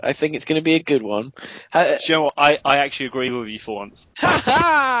I think it's going to be a good one. Do you know what? I actually agree with you for once.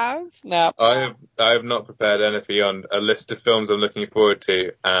 Snap. I have not prepared anything on a list of films I'm looking forward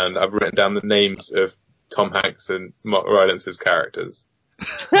to, and I've written down the names of Tom Hanks and Mark Rylance's characters.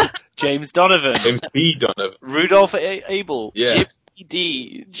 James Donovan. James B. Donovan. Rudolph Abel. Yeah.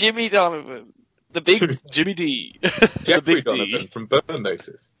 Jimmy Donovan. The big Jimmy D. Jeffrey The big Donovan D. from Burn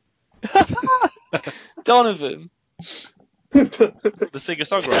Notice. Donovan. The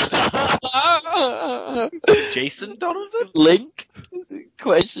singer-songwriter. Jason Donovan? Link?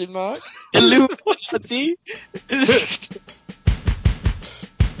 Question mark. Illuminati?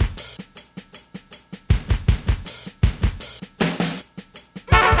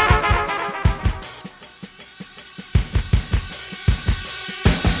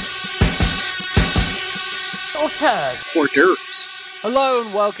 Hors d'oeuvres. Hello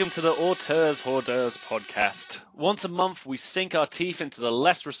and welcome to the Auteurs Hors podcast. Once a month we sink our teeth into the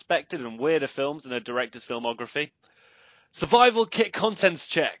less respected and weirder films in a director's filmography. Survival kit contents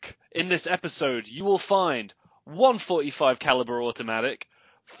check. In this episode you will find 145 caliber automatic,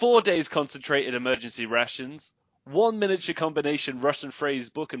 4 days concentrated emergency rations, 1 miniature combination Russian phrase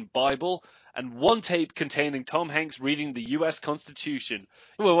book and Bible, and 1 tape containing Tom Hanks reading the US Constitution.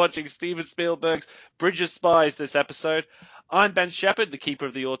 We're watching Steven Spielberg's Bridge of Spies this episode. I'm Ben Shepherd, the keeper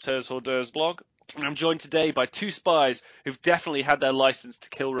of the Auteurs Hors d'oeuvres blog, and I'm joined today by 2 spies who've definitely had their license to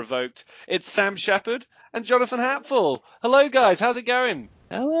kill revoked. It's Sam Shepherd and Jonathan Hatfull. Hello guys, how's it going?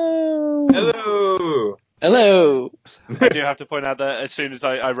 Hello. Hello. Hello. I do have to point out that as soon as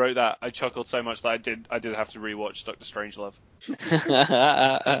I wrote that, I chuckled so much that I did have to rewatch Dr. Strangelove.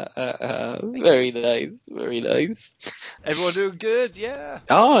 Very nice. Very nice. Everyone doing good, yeah.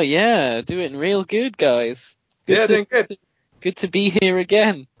 Oh yeah, doing real good, guys. Doing good. Good to be here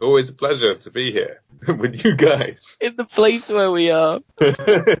again. Always a pleasure to be here with you guys. In the place where we are.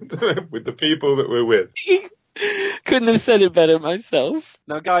 With the people that we're with. Couldn't have said it better myself.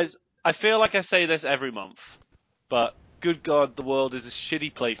 Now guys, I feel like I say this every month, but good God, the world is a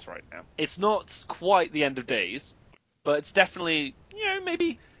shitty place right now. It's not quite the end of days, but it's definitely,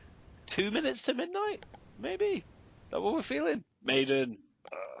 maybe 2 minutes to midnight. Maybe. Is that what we're feeling? Maiden.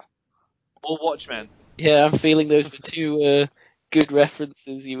 Or Watchmen. Yeah, I'm feeling those were 2 good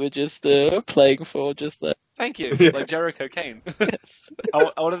references you were just playing for just there. Thank you. Yeah. Like Jericho Kane. Yes.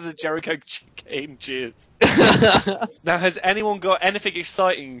 I wanted the Jericho Kane cheers. Now, has anyone got anything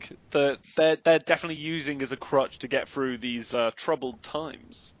exciting that they're definitely using as a crutch to get through these troubled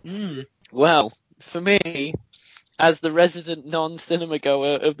times? Well, for me, as the resident non-cinema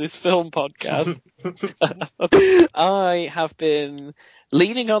goer of this film podcast, I have been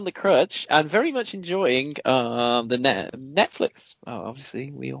leaning on the crutch and very much enjoying the Netflix. Oh,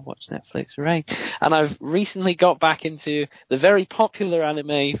 obviously, we all watch Netflix, right? And I've recently got back into the very popular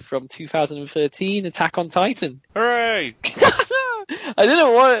anime from 2013, Attack on Titan. Hooray! I don't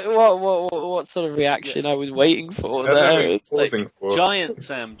know what sort of reaction I was waiting for there. It's like Giant,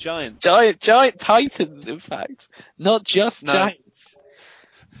 Sam, giant. giant titans, in fact, not just giants.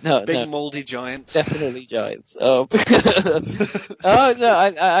 No, Big moldy giants. Definitely giants. Oh, oh no,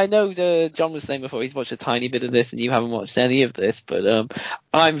 I know John was saying before he's watched a tiny bit of this and you haven't watched any of this, but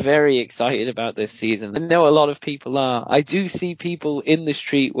I'm very excited about this season. I know a lot of people are. I do see people in the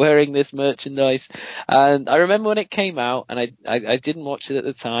street wearing this merchandise, and I remember when it came out, and I didn't watch it at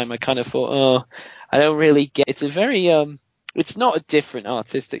the time. I kind of thought, oh, I don't really get. It's a very it's not a different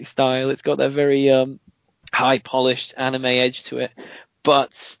artistic style. It's got that very high polished anime edge to it.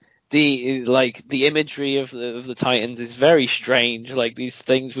 But the imagery of the Titans is very strange, like these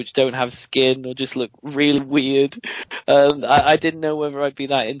things which don't have skin or just look really weird. I didn't know whether I'd be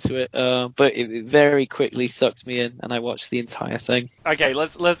that into it, but it very quickly sucked me in, and I watched the entire thing. Okay,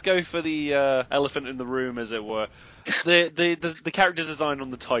 let's go for the elephant in the room, as it were. The character design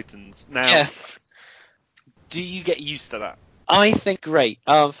on the Titans. Now, Yes. Do you get used to that? I think great.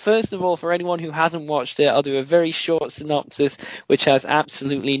 First of all, for anyone who hasn't watched it, I'll do a very short synopsis, which has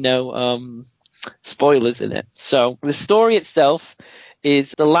absolutely no spoilers in it. So the story itself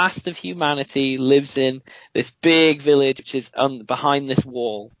is the last of humanity lives in this big village, which is behind this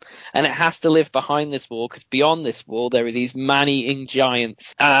wall, and it has to live behind this wall because beyond this wall there are these man-eating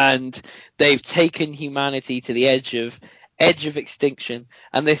giants, and they've taken humanity to the edge of extinction,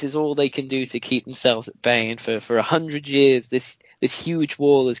 and this is all they can do to keep themselves at bay. And for 100 years, this huge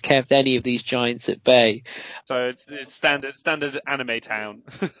wall has kept any of these giants at bay. So it's standard anime town.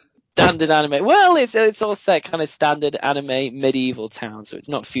 Standard anime. Well, it's all set kind of standard anime medieval town, so it's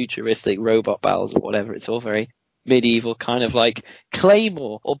not futuristic robot battles or whatever. It's all very medieval, kind of like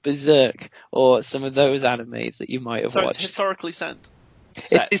Claymore or Berserk or some of those animes that you might have watched. So it's historically sent.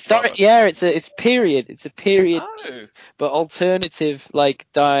 Sets, it's period. It's a period, Oh. but alternative, like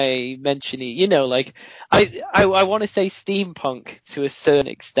dimensiony. You know, like I want to say steampunk to a certain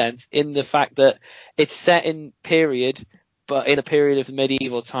extent, in the fact that it's set in period, but in a period of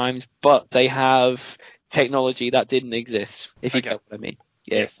medieval times, but they have technology that didn't exist. If you get what I mean.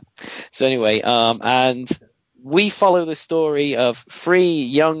 Yeah. Yes. So anyway, and we follow the story of three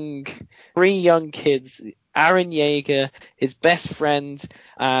young kids. Aaron Yeager, his best friend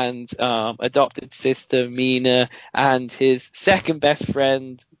and adopted sister Mina, and his second best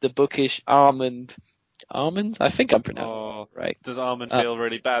friend, the bookish Armand. Armand? I think I'm pronouncing it right. Does Armand feel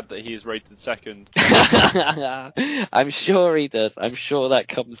really bad that he is rated second? I'm sure he does. I'm sure that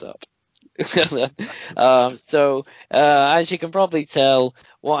comes up. So as you can probably tell,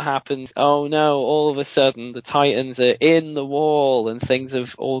 what happens? Oh no! All of a sudden, the Titans are in the wall, and things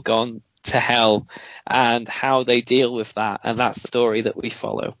have all gone to hell. And how they deal with that, and that's the story that we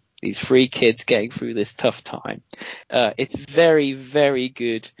follow. These three kids getting through this tough time. It's very, very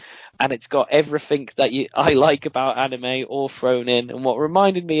good, and it's got everything that I like about anime all thrown in, and what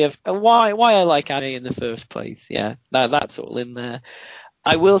reminded me of why I like anime in the first place. Yeah, that's all in there.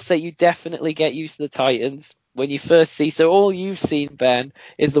 I will say you definitely get used to the Titans when you first see. So all you've seen, Ben,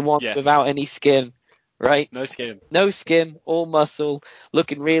 is the one without any skin, right? No skin. No skin, all muscle,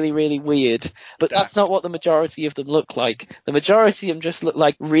 looking really, really weird. But that's not what the majority of them look like. The majority of them just look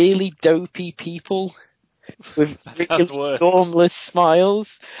like really dopey people with really formless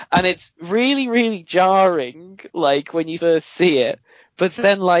smiles. And it's really, really jarring, like, when you first see it. But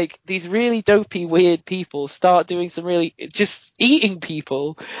then, like, these really dopey, weird people start doing some really, just eating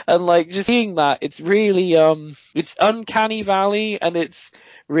people. And, like, just seeing that, it's really, it's uncanny valley, and it's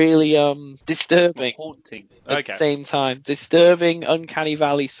really, disturbing. Haunting. At the same time. Disturbing, uncanny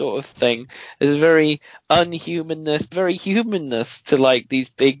valley sort of thing. There's a very very humanness to, like, these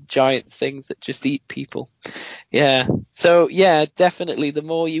big, giant things that just eat people. Yeah. So, yeah, definitely, the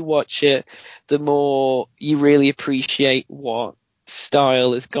more you watch it, the more you really appreciate what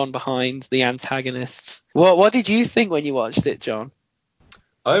style has gone behind the antagonists. What did you think when you watched it, John?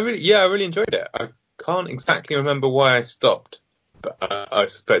 I really enjoyed it. I can't exactly remember why I stopped, but I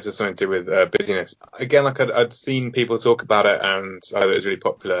suspect it's something to do with busyness. Again, like I'd seen people talk about it, and I thought it was really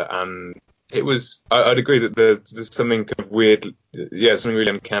popular, and it was. I'd agree that there's something kind of weird, something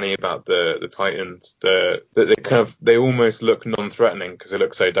really uncanny about the Titans. That they almost look non-threatening because they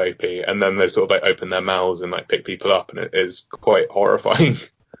look so dopey, and then they sort of like open their mouths and like pick people up, and it is quite horrifying.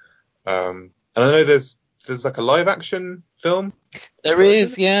 And I know there's like a live action film. There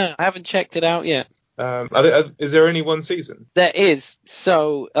is, yeah. I haven't checked it out yet. Is there only one season? There is.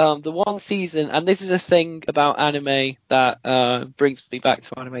 So the one season, and this is a thing about anime that brings me back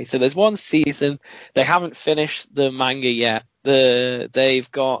to anime. So there's one season. They haven't finished the manga yet.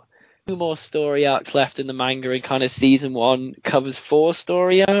 They've got 2 more story arcs left in the manga, and kind of season 1 covers 4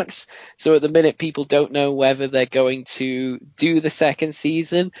 story arcs. So at the minute, people don't know whether they're going to do the second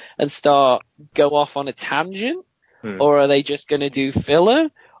season and go off on a tangent, or are they just going to do filler?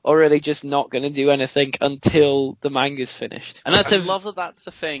 Or are they just not going to do anything until the manga's finished? And I love that that's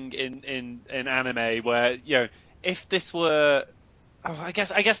the thing in anime where, if this were, I guess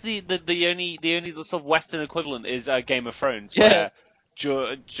the only sort of Western equivalent is Game of Thrones, where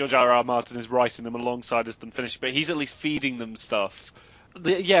George R.R. Martin is writing them alongside as them finishing, but he's at least feeding them stuff.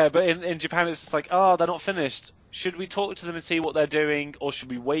 But in Japan it's just like, they're not finished. Should we talk to them and see what they're doing, or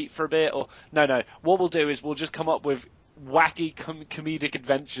should we wait for a bit? Or no. What we'll do is we'll just come up with wacky comedic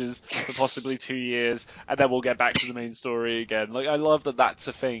adventures for possibly 2 years, and then we'll get back to the main story again. Like, I love that that's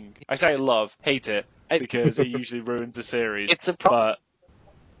a thing. I say hate it, because it usually ruins the series. It's a problem. But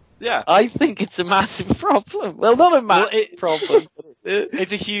yeah, I think it's a massive problem. Well, not a massive problem.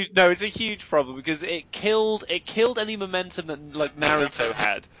 It's a huge problem, because it killed any momentum that like Naruto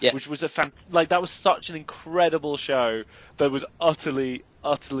had, which was that was such an incredible show that was utterly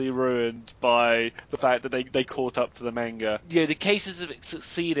ruined by the fact that they caught up to the manga. The cases of it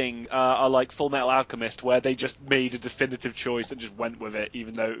succeeding are like Full Metal Alchemist, where they just made a definitive choice and just went with it,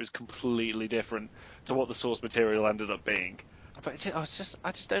 even though it was completely different to what the source material ended up being. But I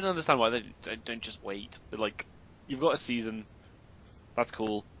just don't understand why they don't just wait. Like, you've got a season, that's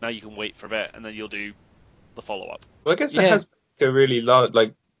cool. Now you can wait for a bit, and then you'll do the follow-up. Well, I guess it has a really large,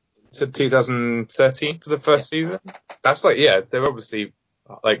 like, to 2013 for the first season. That's like, they're obviously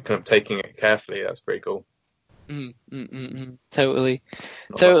like kind of taking it carefully. That's pretty cool. Totally.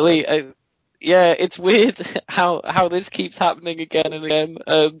 Yeah, it's weird how this keeps happening again and again,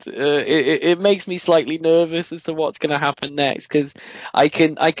 and it makes me slightly nervous as to what's going to happen next, because I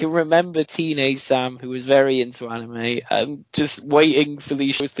can remember teenage Sam, who was very into anime, and just waiting for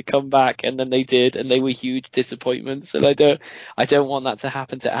these shows to come back, and then they did, and they were huge disappointments, and I don't want that to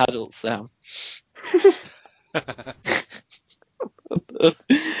happen to adult Sam.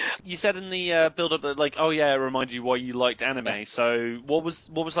 You said in the build-up that, like, oh yeah, it reminded you why you liked anime. Yes. So what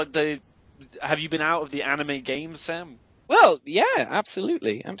was like the? Have you been out of the anime game, Sam? Well, yeah,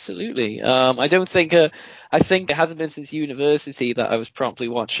 absolutely, absolutely. I don't think I think it hasn't been since university that I was properly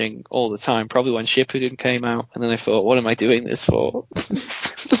watching all the time. Probably when Shippuden came out, and then I thought, what am I doing this for?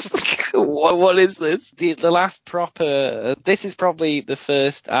 What is this? The last proper. This is probably the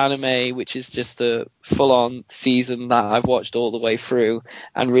first anime which is just a full-on season that I've watched all the way through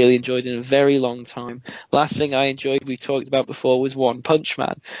and really enjoyed in a very long time. Last thing I enjoyed, we talked about before, was One Punch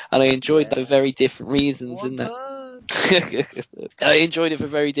Man, and I enjoyed that for very different reasons. In that. I enjoyed it for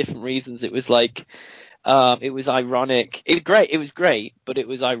very different reasons. It was like, it was ironic. It was great, but it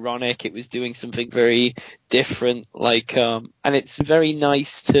was ironic. It was doing something very different. Like, and it's very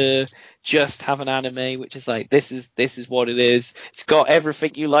nice to just have an anime which is like, this is what it is. It's got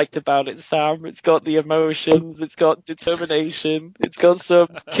everything you liked about it, Sam. It's got the emotions. It's got determination. It's got some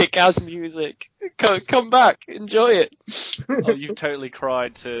kick-ass music. Come back, enjoy it. Oh, you've totally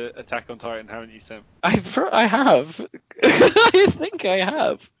cried to Attack on Titan, haven't you, Sam? I have. I think I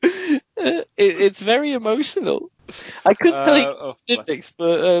have. It's very emotional. I couldn't tell you specifics,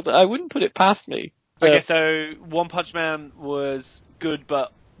 but I wouldn't put it past me. Okay, so One Punch Man was good,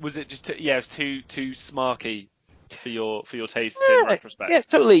 but was it just it was too smarky for your tastes in retrospect? Yeah,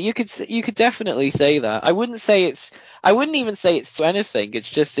 totally. You could definitely say that. I wouldn't even say it's to anything. It's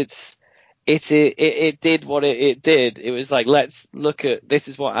just it did what it did. It was like, let's look at, this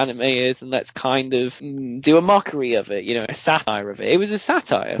is what anime is, and let's kind of do a mockery of it, a satire of it. It was a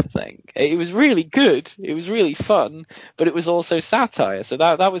satire thing. It was really good. It was really fun, but it was also satire. So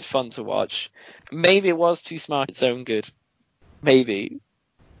that was fun to watch. Maybe it was too smart its own good. Maybe.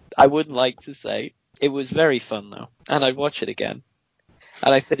 I wouldn't like to say. It was very fun though, and I'd watch it again.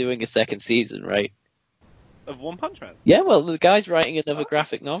 And I said doing a second season, right? Of One Punch Man? Yeah, well, the guy's writing another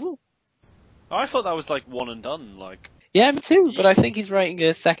graphic novel. Oh, I thought that was like one and done. Like, yeah, me too. But I think he's writing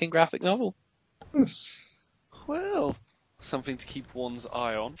a second graphic novel. Well, something to keep one's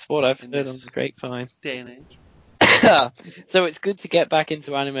eye on. That's what I've heard on the grapevine. Day and age. So it's good to get back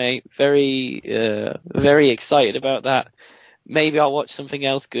into anime. Very, very excited about that. Maybe I'll watch something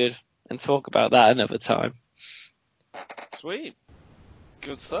else good and talk about that another time. Sweet.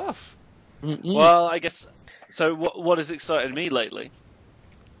 Good stuff. Mm-mm. Well, I guess, so what has excited me lately?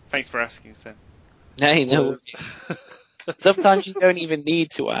 Thanks for asking, Sam. Hey, no. Sometimes you don't even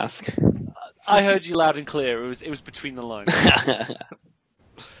need to ask. I heard you loud and clear. It was between the lines.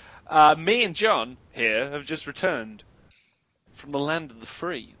 Me and John here have just returned from the land of the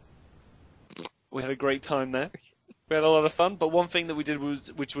free. We had a great time there. We had a lot of fun, but one thing that we did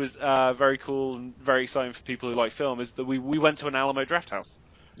which was very cool and very exciting for people who like film, is that we went to an Alamo Drafthouse.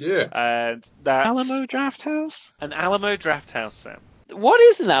 Yeah. And that's Alamo Drafthouse? An Alamo Drafthouse, Sam. What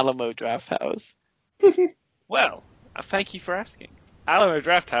is an Alamo Drafthouse? Well, thank you for asking. Alamo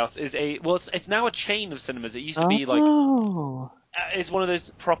Drafthouse is it's now a chain of cinemas. It used to be like, it's one of those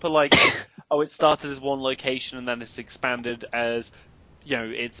proper like, it started as one location and then it's expanded as,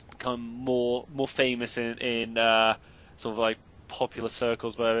 it's become more famous in sort of like popular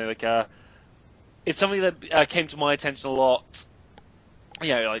circles, where like it's something that came to my attention a lot.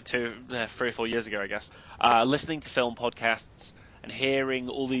 Like 3 or 4 years ago, I guess. Listening to film podcasts and hearing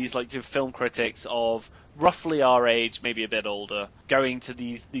all these like film critics of roughly our age, maybe a bit older, going to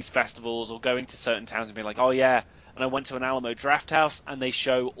these festivals or going to certain towns and being like, oh yeah, and I went to an Alamo Drafthouse and they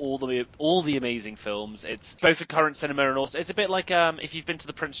show all the amazing films. It's both a current cinema and also, it's a bit like if you've been to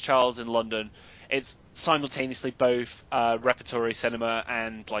the Prince Charles in London, it's simultaneously both repertory cinema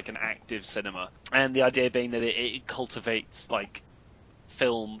and like an active cinema. And the idea being that it cultivates like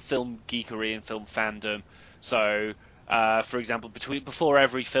film geekery and film fandom. So, for example, before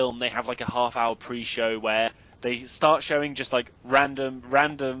every film, they have like a half-hour pre-show where they start showing just like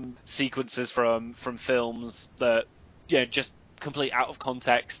random sequences from films that, just complete out of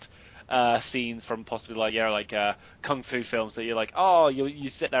context scenes from possibly like kung fu films that you're like, oh, you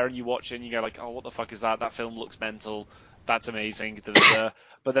sit there and you watch it and you go like, oh, what the fuck is that? That film looks mental. That's amazing.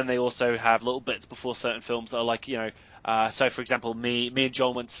 But then they also have little bits before certain films that are like, so for example, me and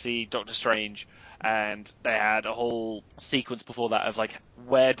John went to see Doctor Strange, and they had a whole sequence before that of like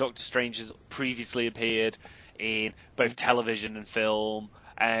where Doctor Strange has previously appeared in both television and film,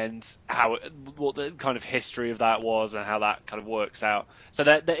 and what the kind of history of that was and how that kind of works out. So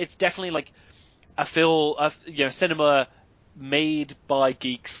that it's definitely like cinema made by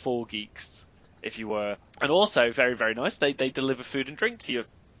geeks for geeks, if you were. And also very, very nice. They deliver food and drink to your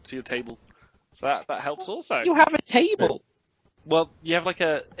table, so that helps also. You have a table. Well, you have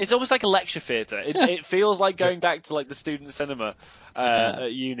it's almost like a lecture theatre. It feels like going back to like the student cinema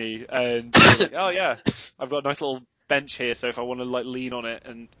at uni, and you're like, oh yeah, I've got a nice little bench here, so if I want to like lean on it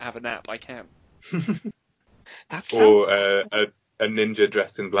and have a nap, I can. That sounds... Or a ninja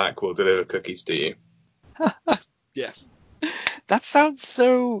dressed in black will deliver cookies to you. Yes. That sounds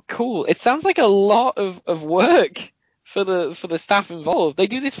so cool. It sounds like a lot of work for the staff involved. They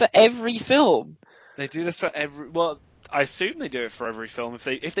do this for every film. They do this for every... Well, I assume they do it for every film.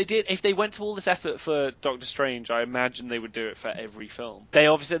 If they went to all this effort for Doctor Strange, I imagine they would do it for every film. They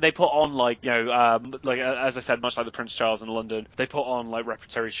put on as I said, much like the Prince Charles in London, they put on like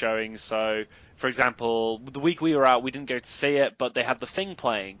repertory showings. So, for example, the week we were out, we didn't go to see it, but they had The Thing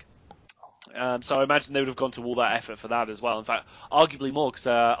playing. So I imagine they would have gone to all that effort for that as well. In fact, arguably more, because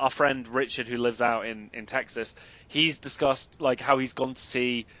our friend Richard, who lives out in Texas, he's discussed like how he's gone to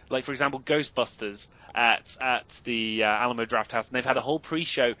see, like for example, Ghostbusters at the Alamo Drafthouse, and they've had a whole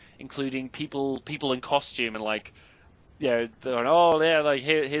pre-show including people in costume and like, they're going, oh yeah, like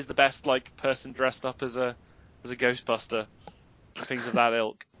here's the best like person dressed up as a Ghostbuster, and things of that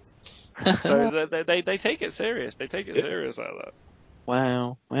ilk. So they take it serious. They take it serious out of that.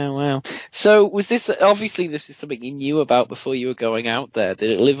 Wow. So this is something you knew about before you were going out there?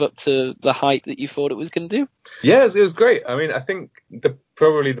 Did it live up to the hype that you thought it was going to do? Yes, it was great. I mean, I think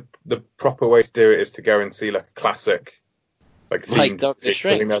probably the proper way to do it is to go and see like a classic, like themed, like Doctor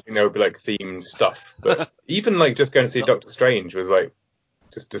Strange. Something that would be like themed stuff. But even like just going to see Doctor Strange was like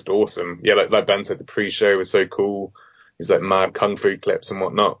just awesome. Yeah, like Ben said, the pre-show was so cool. These like mad kung fu clips and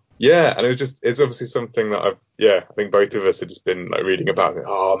whatnot. Yeah, and it's obviously something that I think both of us have just been like reading about.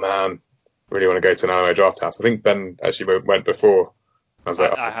 Oh man, really want to go to an Alamo Drafthouse. I think Ben actually went before. I was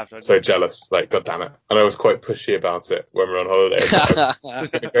like, I have so jealous, like, god damn it. And I was quite pushy about it when we were on holiday. We're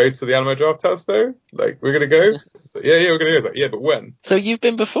going to go to the Alamo Drafthouse though? Like, we're going to go? Like, yeah, we're going to go. I was like, yeah, but when? So you've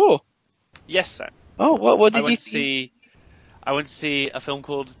been before? Yes, sir. Oh, what did you see? I went to see a film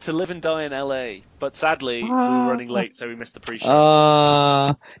called To Live and Die in LA, but sadly, we were running late, so we missed the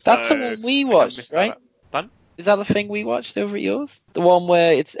pre-show. That's the one we watched, right? Pardon? Is that the thing we watched over at yours? The one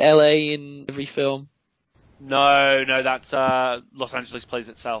where it's LA in every film? No, that's Los Angeles Plays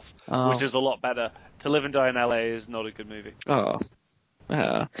Itself, which is a lot better. To Live and Die in LA is not a good movie. Oh.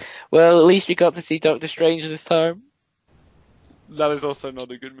 Well, at least you got to see Doctor Strange this time. That is also not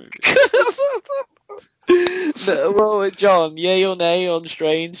a good movie. No, well, John, yay or nay on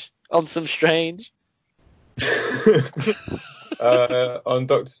Strange? On some Strange? On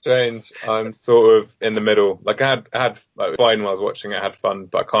Doctor Strange, I'm sort of in the middle. Like I had like, fine while I was watching it, I had fun,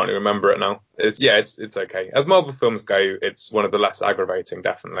 but I can't really remember it now. It's okay. As Marvel films go, it's one of the less aggravating,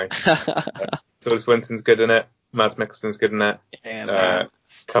 definitely. Tilda Swinton's good in it. Mads Mikkelsen's good in it.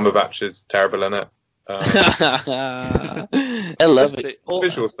 Cumberbatch is terrible in it. I love it.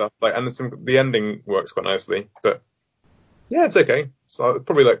 Visual stuff, like, and the ending works quite nicely. But yeah, it's okay. So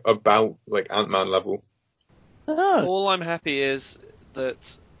probably like about like Ant-Man level. Oh. All I'm happy is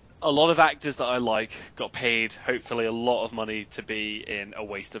that a lot of actors that I like got paid, hopefully, a lot of money to be in a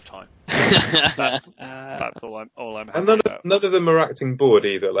waste of time. That's all I'm happy about. None of them are acting bored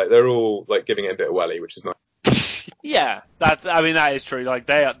either. Like they're all like giving it a bit of welly, which is nice. Yeah, that is true. Like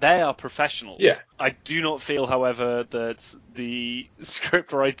they are professionals. Yeah. I do not feel, however, that the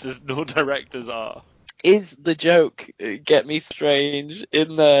script writers nor directors are. Is the joke Get Me Strange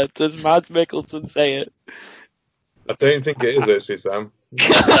in there? Does Mads Mikkelsen say it? I don't think it is actually, Sam.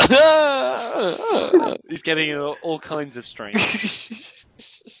 He's getting all kinds of strange.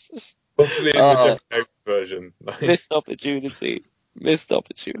 Possibly in the Jeff version. Missed opportunity.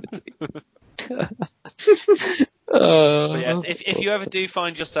 But yeah, if you ever do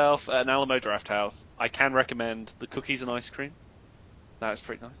find yourself at an Alamo Drafthouse, I can recommend the cookies and ice cream. That is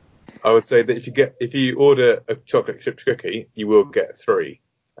pretty nice. I would say that if you order a chocolate chip cookie, you will get 3,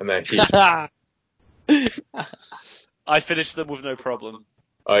 and they're huge. I finished them with no problem.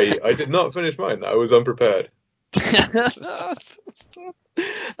 I did not finish mine. I was unprepared.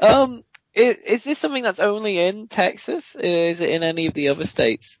 Is this something that's only in Texas? Is it in any of the other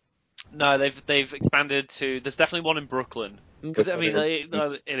states? No, they've expanded to. There's definitely one in Brooklyn. Because I mean,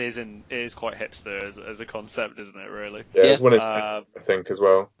 it is quite hipster as a concept, isn't it? Really? Yeah, there's one in I think as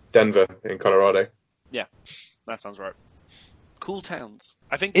well. Denver in Colorado. Yeah, that sounds right. Cool towns.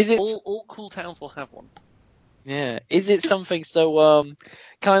 I think all cool towns will have one. Yeah. Is it something so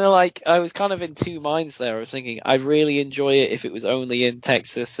kind of like, I was kind of in two minds there. I was thinking I'd really enjoy it if it was only in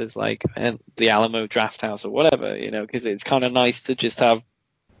Texas as like the Alamo Draft House or whatever, because it's kind of nice to just have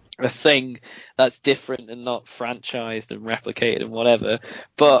a thing that's different and not franchised and replicated and whatever.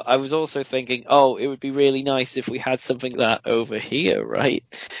 But I was also thinking, it would be really nice if we had something like that over here, right?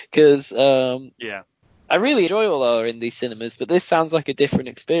 Because I really enjoy all our indie cinemas, but this sounds like a different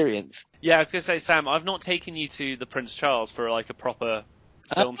experience. Yeah, I was going to say, Sam, I've not taken you to the Prince Charles for like a proper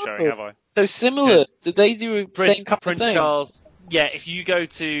film showing, have I? So similar. Did they do the same kind Prince of thing? Charles. Yeah, if you go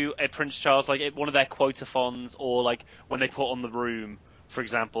to a Prince Charles, like one of their quotathons, or like when they put on The Room, for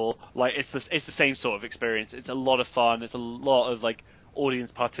example, like it's the same sort of experience. It's a lot of fun. It's a lot of like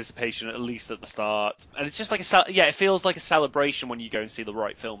audience participation, at least at the start, and it's just like it feels like a celebration when you go and see the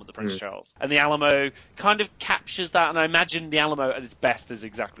right film at the Prince Charles. And the Alamo kind of captures that, and I imagine the Alamo at its best is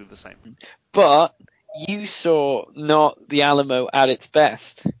exactly the same. But you saw not the Alamo at its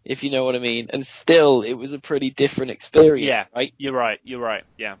best, if you know what I mean, and still it was a pretty different experience, Yeah, right? You're right,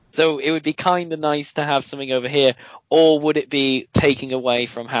 yeah. So it would be kind of nice to have something over here, or would it be taking away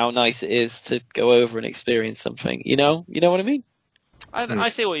from how nice it is to go over and experience something, You know what I mean? I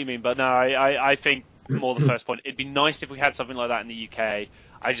see what you mean, but no, I think more the first point. It'd be nice if we had something like that in the UK.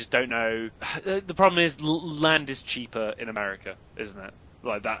 I just don't know. The problem is land is cheaper in America, isn't it?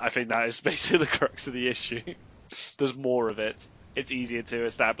 Like that. I think that is basically the crux of the issue. There's more of it. It's easier to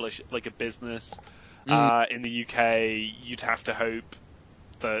establish like a business. In the UK, you'd have to hope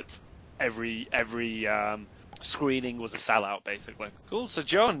that every screening was a sellout, basically. Cool. So,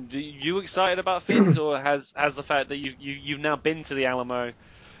 John, are you excited about things, or has the fact that you've now been to the Alamo,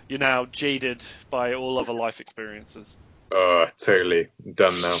 you're now jaded by all other life experiences? Totally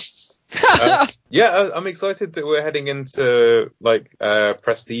done now. I'm excited that we're heading into like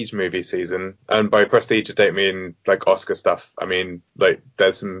prestige movie season, and by prestige I don't mean like Oscar stuff. I mean like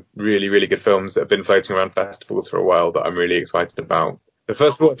there's some really, really good films that have been floating around festivals for a while that I'm really excited about. The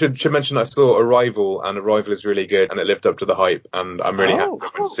first one, I should mention, I saw Arrival, and Arrival is really good, and it lived up to the hype, and I'm really happy I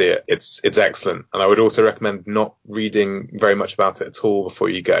went to see it. It's excellent, and I would also recommend not reading very much about it at all before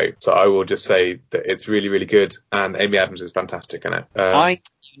you go. So I will just say that it's really, really good, and Amy Adams is fantastic in it. I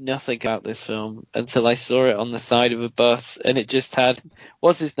knew nothing about this film until I saw it on the side of a bus, and it just had,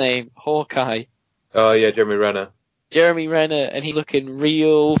 what's his name? Hawkeye. Oh yeah, Jeremy Renner, and he looking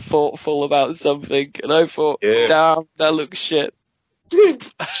real thoughtful about something, and I thought, damn, that looks shit.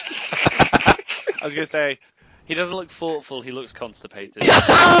 I was going to say, he doesn't look thoughtful, he looks constipated.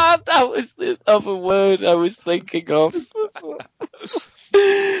 That was the other word I was thinking of.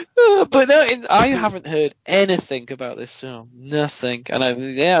 But no, I haven't heard anything about this film. Nothing. And I'm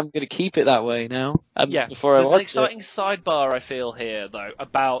going to keep it that way now. Before I watch an exciting sidebar I feel here, though,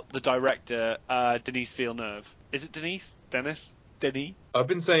 about the director, Denis Villeneuve. Is it Denis? Denis? I've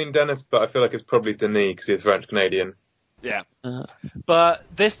been saying Dennis, but I feel like it's probably Denis because he's French-Canadian. Yeah. But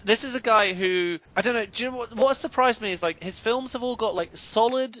this is a guy who, I don't know, do you know what surprised me is like his films have all got like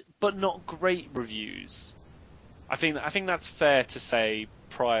solid but not great reviews. I think that's fair to say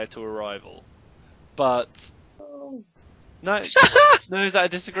prior to Arrival. But no, is that a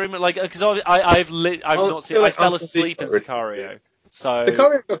disagreement? Like, because I fell asleep in Sicario. So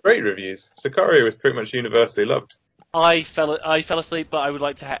Sicario got great reviews. Sicario was pretty much universally loved. I fell asleep, but I would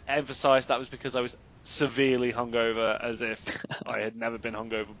like to emphasize that was because I was severely hungover, as if I had never been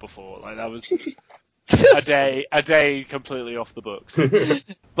hungover before. Like that was a day completely off the books.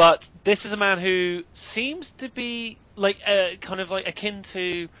 But this is a man who seems to be like kind of like akin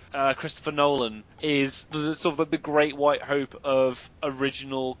to Christopher Nolan, is the sort of the great white hope of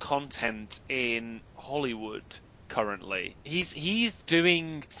original content in Hollywood. Currently, he's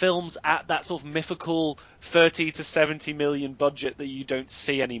doing films at that sort of mythical 30 to 70 million budget that you don't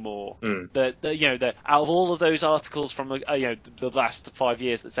see anymore. That out of all of those articles from the last 5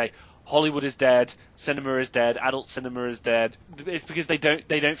 years that say Hollywood is dead, cinema is dead, adult cinema is dead, it's because they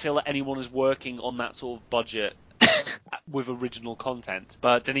don't feel that anyone is working on that sort of budget with original content.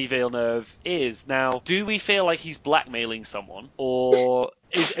 But Denis Villeneuve is. Now, do we feel like he's blackmailing someone, or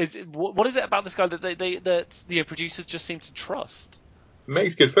what is it about this guy that the producers just seem to trust?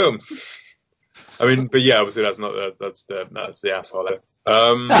 Makes good films. I mean, but yeah, obviously that's the asshole.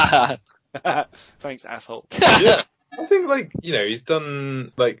 Thanks, asshole. Yeah, I think he's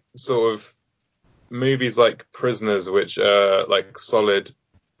done like sort of movies like Prisoners, which are like solid,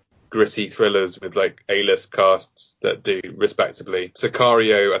 gritty thrillers with like A-list casts that do respectably.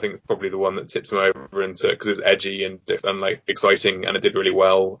 Sicario, I think, is probably the one that tips him over into it because it's edgy and like exciting, and it did really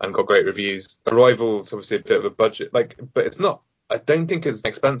well and got great reviews. Arrival's obviously a bit of a budget, but it's not I don't think it's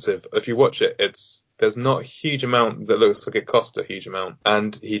expensive. If you watch it, there's not a huge amount that looks like it cost a huge amount,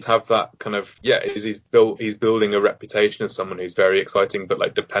 and he'd have that kind of he's building a reputation as someone who's very exciting but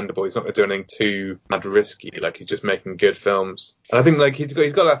like dependable. He's not going to do anything too mad risky. Like he's just making good films, and I think like he's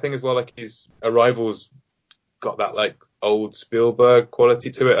got that thing as well. Like his Arrival's got that like old Spielberg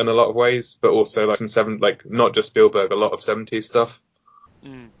quality to it in a lot of ways, but also like not just Spielberg, a lot of 70s stuff.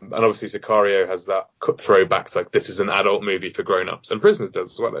 And obviously Sicario has that throwback to like, this is an adult movie for grown-ups, and Prisoners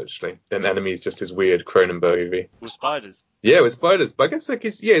does as well, actually. And Enemy is just his weird Cronenberg movie. With spiders. Yeah, with spiders. But I guess like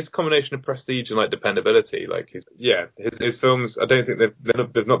it's a combination of prestige and like dependability. Like his films, I don't think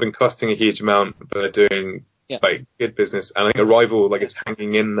they've not been costing a huge amount, but they're doing like good business. And I think Arrival like is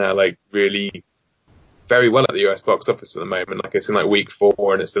hanging in there like really very well at the US box office at the moment. Like it's in like week 4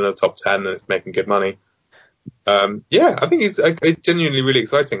 and it's in the top 10 and it's making good money. I think he's genuinely really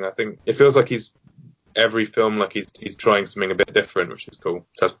exciting. I think it feels like every film like he's trying something a bit different, which is cool.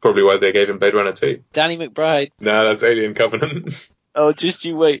 So that's probably why they gave him Blade Runner 2. Danny McBride. No, that's Alien Covenant. Oh, just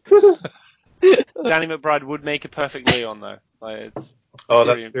you wait. Danny McBride would make a perfect Leon, though. Like, that's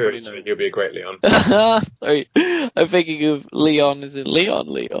true. He'll be a great Leon. Sorry, I'm thinking of Leon as in Leon.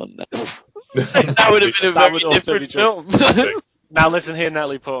 That would have been a very different film. Now listen here,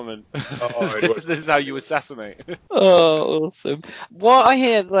 Natalie Portman. This is how you assassinate. Oh, awesome. What I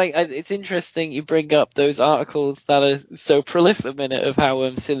hear, like, it's interesting you bring up those articles that are so prolific a minute of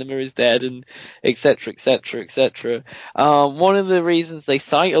how cinema is dead and et cetera, et cetera, et cetera. One of the reasons they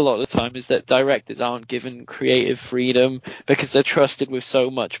cite a lot of the time is that directors aren't given creative freedom because they're trusted with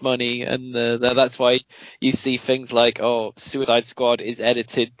so much money, and that's why you see things like, Suicide Squad is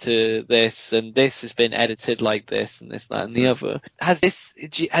edited to this, and this has been edited like this, and this, that, and the other. Has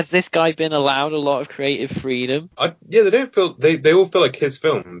this guy been allowed a lot of creative freedom? They all feel like his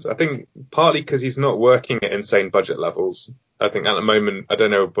films. I think partly because he's not working at insane budget levels. I think at the moment, I don't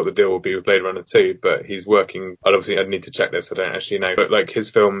know what the deal will be with Blade Runner 2, but he's working. I'd need to check this. I don't actually know. But like his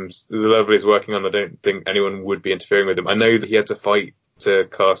films, the level he's working on, I don't think anyone would be interfering with him. I know that he had to fight to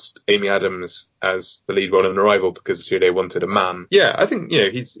cast Amy Adams as the lead role in Arrival because the studio wanted a man. Yeah, I think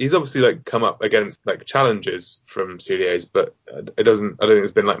he's obviously like come up against like challenges from studios, but I don't think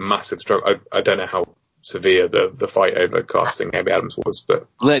there's been like massive struggle. I don't know how severe the fight over casting Amy Adams was, but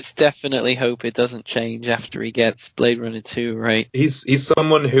let's definitely hope it doesn't change after he gets Blade Runner 2, right? He's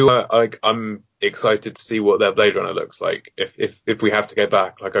someone who I'm excited to see what their Blade Runner looks like. If we have to go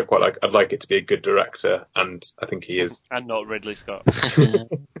back, like I'd like it to be a good director, and I think he is. And not Ridley Scott.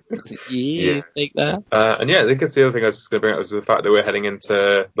 Yeah, take that. And I think it's the other thing I was just going to bring up was the fact that we're heading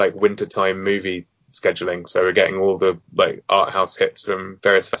into like wintertime movie scheduling, so we're getting all the like art house hits from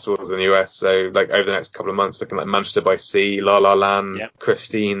various festivals in the US. So like over the next couple of months, looking like Manchester by Sea, La La Land,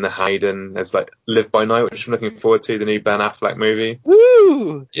 Christine, The Hayden. There's like Live by Night, which I'm looking forward to, the new Ben Affleck movie.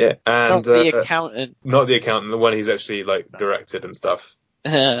 Woo! Yeah, and not the accountant. Not the accountant, the one he's actually like directed and stuff.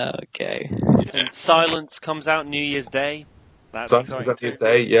 Okay. And Silence comes out New Year's Day. That's exciting. New Year's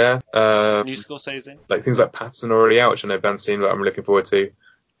Day, yeah. New Scorsese. Like things like Patterson already out, which I know Ben's seen, but I'm looking forward to.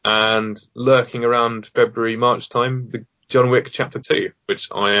 And lurking around February, March time, the John Wick Chapter 2, which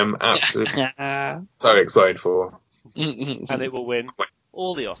I am absolutely so excited for. And it will win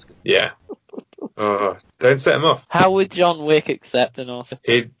all the Oscars. Yeah. Don't set him off. How would John Wick accept an Oscar?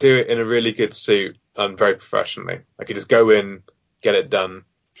 He'd do it in a really good suit and very professionally. Like he'd just go in, get it done,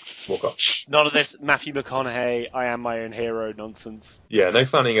 walk off. None of this Matthew McConaughey, I am my own hero nonsense. Yeah, no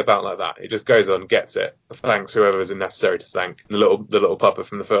fanning about like that. He just goes on, gets it, thanks whoever is necessary to thank. The little pupper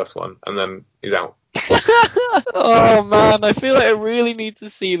from the first one, and then he's out. Oh man, I feel like I really need to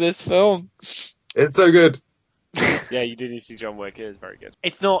see this film. It's so good. Yeah, you do need to see John Wick. It is very good.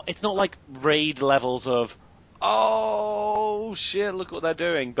 It's not like Raid levels of, oh shit, look what they're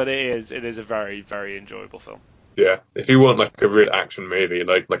doing, but it is a very, very enjoyable film. Yeah, if you want like a real action movie,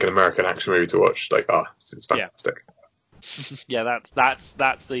 like an American action movie to watch, like it's fantastic. Yeah, that's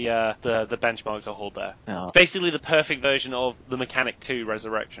the benchmark to hold there. Oh. It's basically the perfect version of The Mechanic 2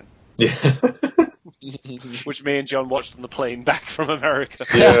 Resurrection. Yeah. Which me and John watched on the plane back from America.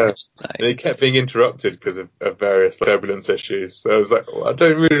 Yeah, and it kept being interrupted because of various turbulence issues. So I was like, I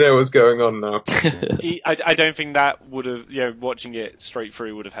don't really know what's going on now. I don't think that would have, watching it straight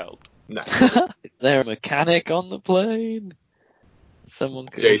through would have helped. No. Is there a mechanic on the plane? Someone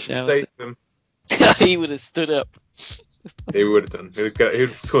could Jason have shouted. Statham. He would have stood up. He would have done. He would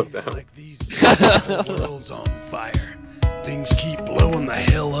have sorted out. Like these the world's on fire. Things keep blowing the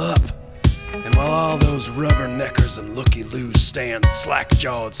hell up. And while all those rubberneckers and looky-loos stand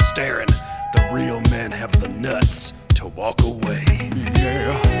slack-jawed staring, the real men have the nuts to walk away.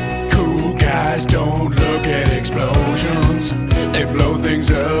 Yeah. Cool guys don't look at explosions. They blow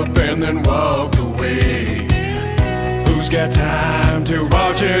things up and then walk away. Who's got time to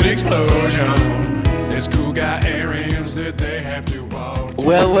watch an explosion? There's cool guy areas that they have to walk to.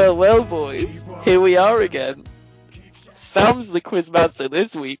 Well, boys. Here we are again. Sam's the quizmaster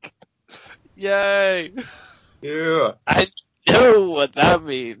this week. Yay! Yeah. I know what that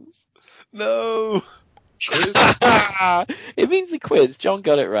means. No! It means the quiz. John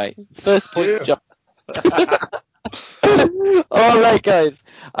got it right. First point for Yeah. John. Alright, guys.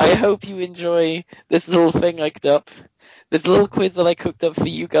 I hope you enjoy this little thing I cooked up. This little quiz that I cooked up for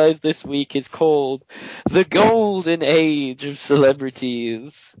you guys this week is called The Golden Age of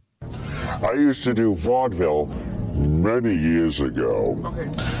Celebrities. I used to do vaudeville many years ago.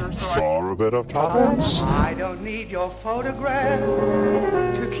 For a bit of tuppence. I don't need your photograph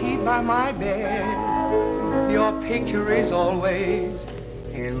to keep by my bed. Your picture is always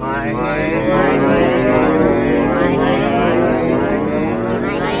in my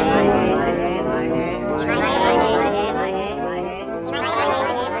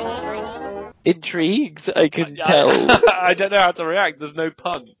Intrigued, I can tell. I don't know how to react. There's no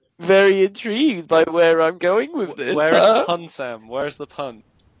pun. Very intrigued by where I'm going with this. Where is the pun, Sam? Where's the pun?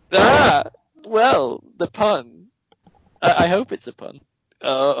 Well, the pun. I hope it's a pun.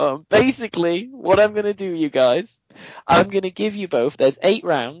 Basically, what I'm going to do, you guys, I'm going to give you both. There's 8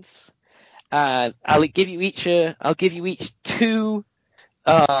 rounds, and I'll give you each two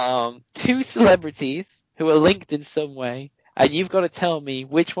celebrities who are linked in some way, and you've got to tell me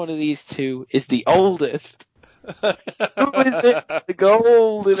which one of these two is the oldest. Who is it? The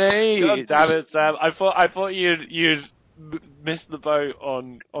Golden Age. God damn it, Sam! I thought you'd missed the boat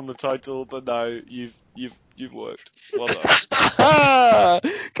on the title, but no, you've worked. Well done.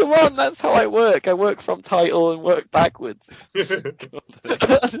 Come on, that's how I work. I work from title and work backwards. Very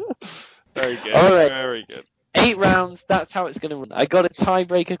good. All right. Very good. 8 rounds. That's how it's going to run. I got a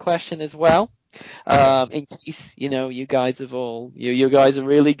tiebreaker question as well. In case, you guys have you guys are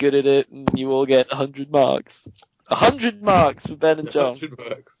really good at it and you all get 100 marks. 100 marks for Ben and John. 100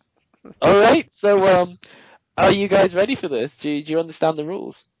 bucks. Alright, so, are you guys ready for this? Do you understand the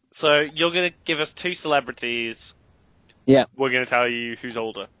rules? So you're gonna give us 2 celebrities. Yeah. We're gonna tell you who's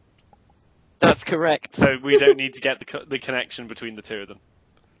older. That's correct. So we don't need to get the connection between the 2 of them.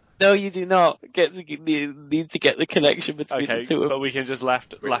 No, you do not need to get the connection between Okay, the two of but them. we can just laugh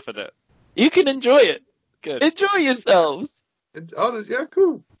at it. You can enjoy it. Good. Enjoy yourselves. Yeah,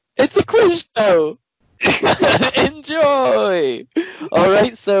 cool. It's a quiz show. Enjoy.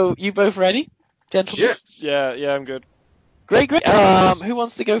 Alright, so you both ready, gentlemen? Yeah. Yeah, I'm good. Great. Who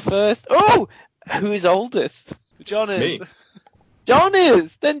wants to go first? Oh! Who's oldest? John is. Me. John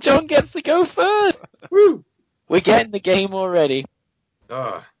is! Then John gets to go first. Woo. We're getting the game already.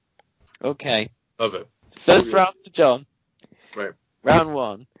 Ah, Okay. love it. First round for John. Right. Round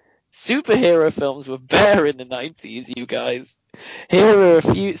 1. Superhero films were bare in the 90s, you guys. Here are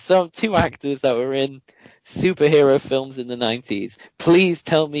two actors that were in superhero films in the 90s. Please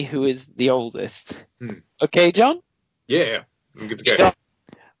tell me who is the oldest. Okay, John? Yeah. I'm good to We go. got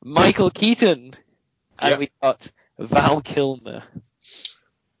Michael Keaton. And Yeah. we got Val Kilmer.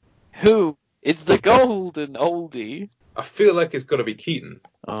 Who is the golden oldie? I feel like it's got to be Keaton.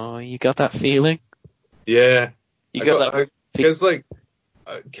 Oh, you got that feeling? Yeah. You got that? Because like,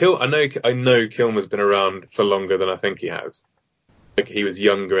 I know Kilmer's been around for longer than I think he has. Like he was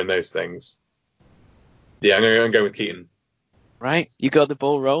younger in those things. Yeah, I'm going with Keaton. Right, you got the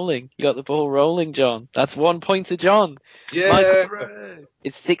ball rolling. You got the ball rolling, John. That's 1 point to John. Yeah. Michael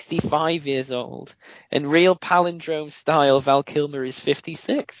is 65 years old. In real palindrome style, Val Kilmer is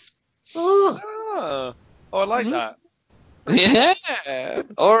 56. Oh, I like Mhm. that. Yeah.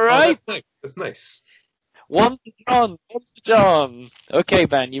 All right. That's nice. 1 to John. 1 to John. Okay,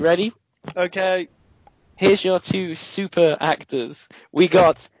 Ben, you ready? Okay. Here's your 2 super actors. We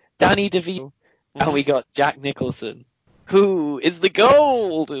got Danny DeVito and we got Jack Nicholson. Who is the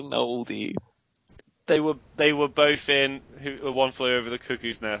golden oldie? They were both in One Flew Over the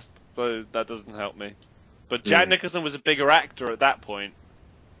Cuckoo's Nest, so that doesn't help me. But Jack Nicholson was a bigger actor at that point,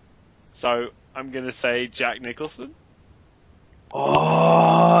 so I'm gonna say Jack Nicholson.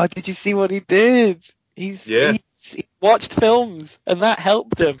 Oh, did you see what he did? He watched films, and that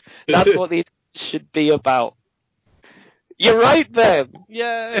helped him. That's what the should be about. You're right, Ben.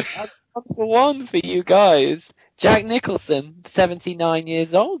 Yeah. 1 for you guys. Jack Nicholson, 79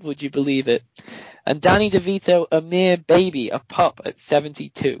 years old, would you believe it? And Danny DeVito, a mere baby, a pup at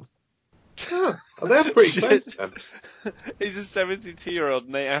 72. Oh, they're pretty close then. He's a 72-year-old,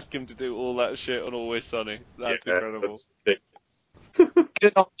 and they ask him to do all that shit on Always Sunny. That's incredible. That's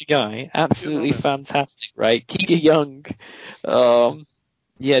Good on the guy. Absolutely Good on him. fantastic, right? Keep you young.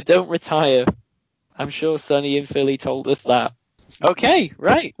 Yeah, don't retire. I'm sure Sonny in Philly told us that. Okay,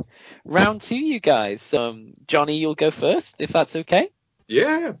 right. Round 2, you guys. Johnny, you'll go first, if that's okay.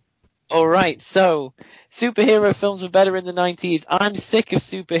 Yeah. All right, so superhero films were better in the 90s. I'm sick of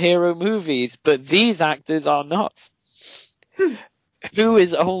superhero movies, but these actors are not. Who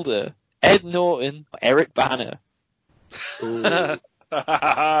is older, Ed Norton or Eric Bana? Ooh,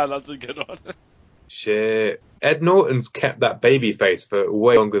 That's a good one. shit. Ed Norton's kept that baby face for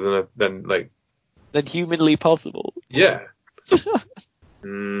way longer than like. Than humanly possible. Yeah. No,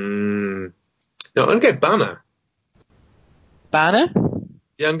 I'm gonna get Banner. Banner?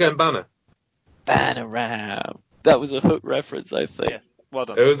 Yeah, I'm going Banner. Banner Ram. That was a Hook reference, I think. Yeah, well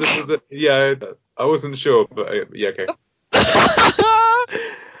done. Yeah, I wasn't sure, but yeah, okay.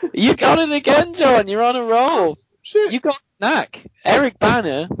 You got it again, John. You're on a roll. Shit. You got knack. Eric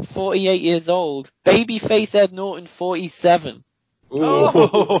Banner, 48 years old. Babyface Ed Norton, 47. Ooh.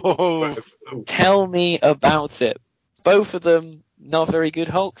 Oh. Tell me about it. Both of them not very good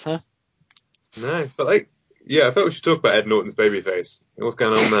Hulks, huh? No, but yeah, I thought we should talk about Ed Norton's baby face. What's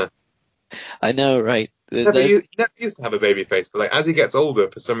going on there? I know, right? He never used to have a baby face, but as he gets older,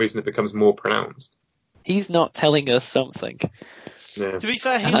 for some reason it becomes more pronounced. He's not telling us something. Yeah. To be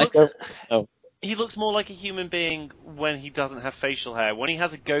fair, he looks more like a human being when he doesn't have facial hair. When he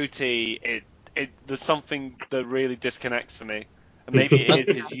has a goatee, there's something that really disconnects for me. And maybe it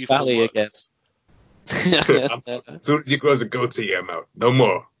is his youthful Valley look. again. As soon as he grows a goatee, I'm out. No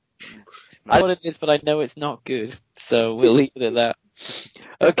more. I know what it is, but I know it's not good. So we'll leave it at that.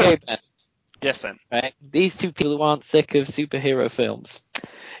 Okay, Ben. Yes, then. Right? These two people who aren't sick of superhero films.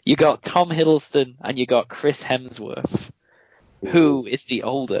 You got Tom Hiddleston and you got Chris Hemsworth. Who is the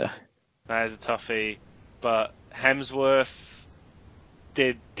older? That is a toughie. But Hemsworth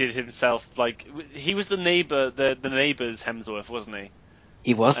did himself, he was the neighbor, the neighbor's Hemsworth, wasn't he?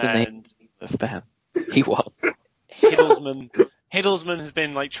 He was the name of Ben. He was. Hiddlesman has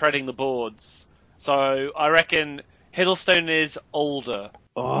been treading the boards, so I reckon Hiddleston is older.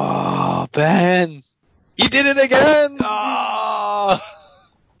 Oh, Ben! You did it again! Oh!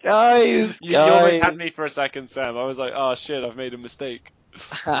 Guys! You almost had me for a second, Sam. I was like, oh shit, I've made a mistake.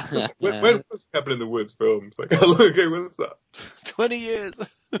 When was Cabin in the Woods filmed? How long ago was that? 20 years.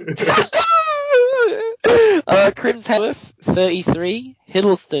 Crims Hemsworth, 33.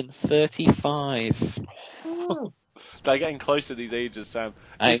 Hiddleston, 35. They're getting close to these ages, Sam.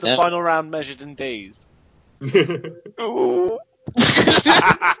 I Is the know. final round measured in days?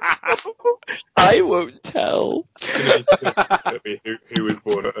 I won't tell. Who was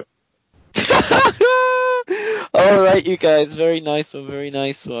born at All right, you guys. Very nice one. Very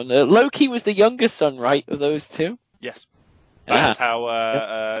nice one. Loki was the youngest son, right, of those two? Yes. That's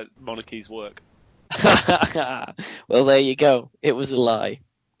how monarchies work. Well, there you go. It was a lie.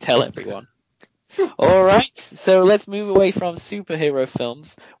 Tell everyone. All right, so let's move away from superhero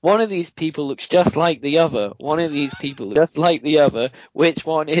films. One of these people looks just like the other. One of these people looks just like the other. Which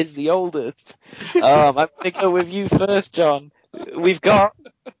one is the oldest? I'm going to go with you first, John. We've got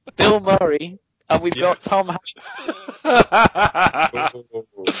Bill Murray, and we've got Tom Hanks.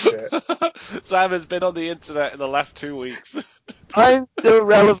 Sam has been on the internet in the last 2 weeks. I'm still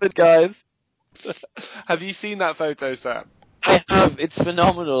relevant, guys. Have you seen that photo, Sam? I have. It's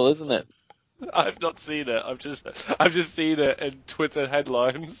phenomenal, isn't it? I've not seen it. I've just seen it in Twitter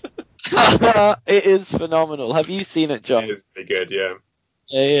headlines. It is phenomenal. Have you seen it, John? It is pretty good, yeah.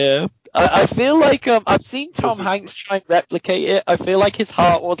 Yeah. I feel like I've seen Tom Hanks try and replicate it. I feel like his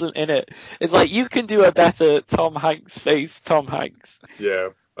heart wasn't in it. It's like you can do a better Tom Hanks face, Tom Hanks. Yeah,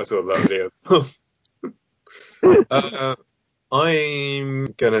 I saw that video. I'm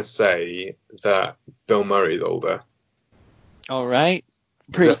gonna say that Bill Murray's older. All right.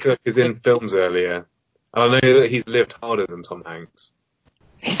 Because in films earlier, and I know that he's lived harder than Tom Hanks.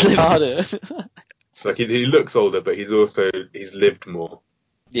 He's lived harder. He looks older, but he's lived more.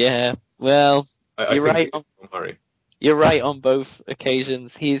 Yeah. Well, you're right. Bill Murray. You're right on both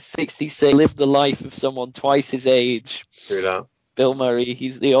occasions. He's 66, lived the life of someone twice his age. True that. Bill Murray,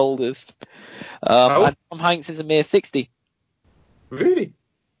 he's the oldest. And Tom Hanks is a mere 60. Really?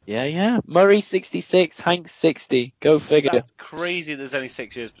 Yeah. Murray 66, Hanks 60. Go figure. That's crazy. There's only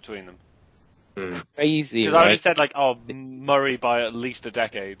 6 years between them. Crazy. Because I would have said Murray by at least a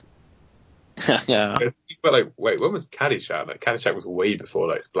decade. Yeah. But wait, when was Caddyshack? Caddyshack was way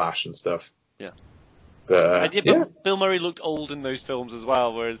before Splash and stuff. Yeah. But Bill Murray looked old in those films as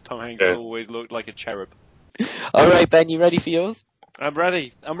well, whereas Tom Hanks has always looked like a cherub. All right, Ben, you ready for yours? I'm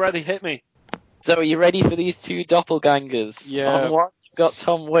ready. Hit me. So are you ready for these two doppelgangers? Yeah. On one, you got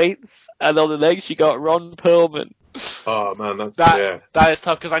Tom Waits, and on the next, you got Ron Perlman. Oh man, That is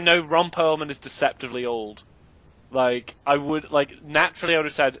tough because I know Ron Perlman is deceptively old. Naturally I would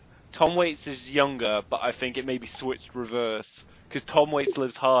have said Tom Waits is younger, but I think it may be switched reverse because Tom Waits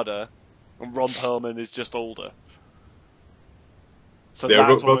lives harder and Ron Perlman is just older. So yeah.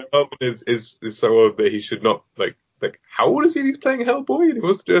 that's Ron Perlman is so old that he should not like. How old is he? He's playing Hellboy, and he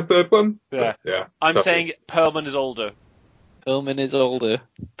wants to do a third one. Yeah, but, yeah. I'm saying Perlman is older. Perlman is older.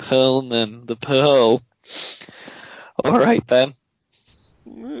 Perlman, the Pearl. All right, Ben.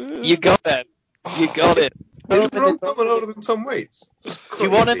 You got it. You got it. Is Perlman Ron is Perlman older than Tom Waits? That's Do you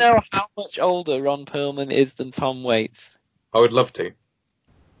want to crazy. know how much older Ron Perlman is than Tom Waits? I would love to.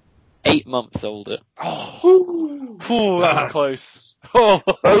 8 months older. Ooh, that was close. Oh.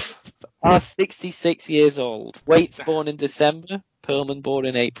 Both are 66 years old. Waits born in December, Perlman born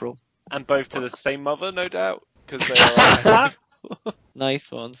in April. And both to the same mother, no doubt, because they are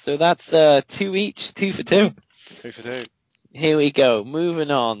Nice one. So that's 2 each, 2 for 2. 2 for 2. Here we go. Moving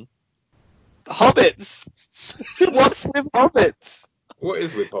on. Hobbits. What's with Hobbits? What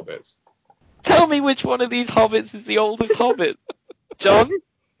is with hobbits? Tell me which one of these Hobbits is the oldest Hobbit. John?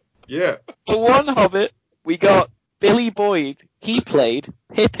 Yeah. For one Hobbit, we got Billy Boyd. He played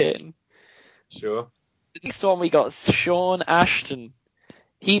Pippin. Sure. The next one we got Sean Ashton.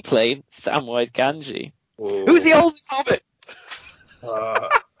 He played Samwise Gamgee. Ooh. Who's the oldest Hobbit?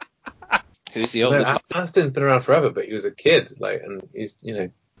 Who's the oldest? Aston's been around forever, but he was a kid, and he's, No, I'm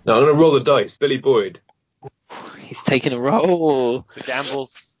gonna roll the dice. Billy Boyd. He's taking a roll. The gamble.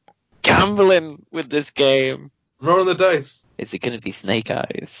 Gambling with this game. I'm rolling the dice. Is it going to be Snake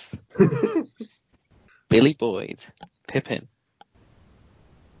Eyes? Billy Boyd, Pippin,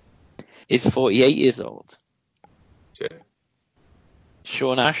 is 48 years old. Sure.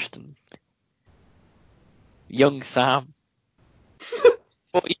 Sean Ashton, young Sam,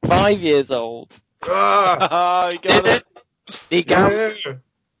 45 years old. Ah, You got it. He got a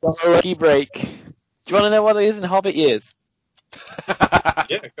lucky break. Do you want to know what it is in Hobbit years?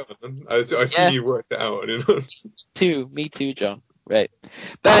 Yeah, come on. I see you worked it out. Two. Me too, John. Right.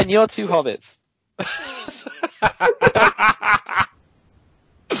 Ben, you're 2 Hobbits.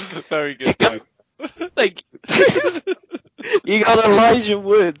 Very good. Thank you. You got Elijah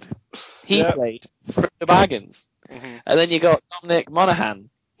Wood. He played Frodo Baggins. Mm-hmm. And then you got Dominic Monaghan.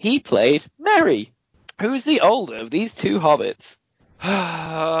 He played Merry. Who's the older of these 2 Hobbits?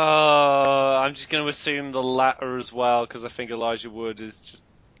 I'm just going to assume the latter as well, because I think Elijah Wood is just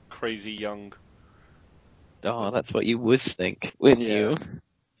crazy young. Oh, that's what you would think, wouldn't you?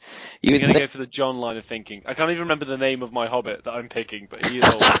 You're going to go for the John line of thinking. I can't even remember the name of my Hobbit that I'm picking, but he is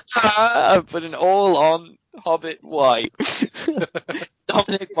old. I'm putting all on Hobbit White.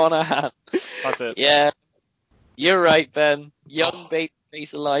 Dominic Monaghan. That's it. Yeah, you're right, Ben. Young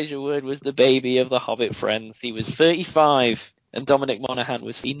babyface Elijah Wood was the baby of the Hobbit friends. He was 35, and Dominic Monaghan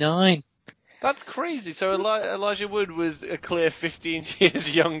was 39. That's crazy. So Elijah Wood was a clear 15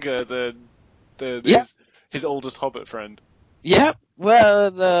 years younger than his oldest Hobbit friend. Yeah,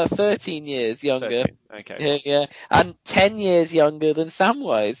 well, 13 years younger. 13. Okay. Yeah, and 10 years younger than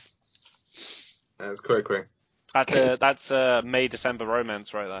Samwise. That's quick. That's May December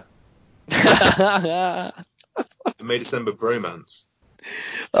romance right The May December bromance.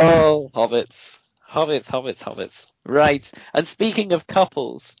 Oh, Hobbits. Right, and speaking of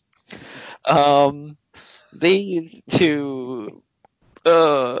couples, these 2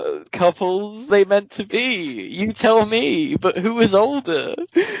 couples they meant to be. You tell me, but who was older?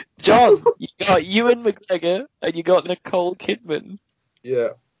 John, you got Ewan McGregor and you got Nicole Kidman. Yeah.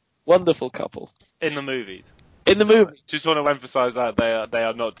 Wonderful couple. In the movies. In the movie. Just want to emphasise that they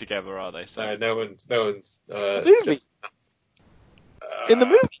are not together, are they? So No one's. The movie. In the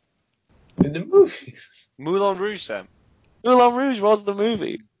movie. In the movies. Moulin Rouge, Sam. Moulin Rouge was the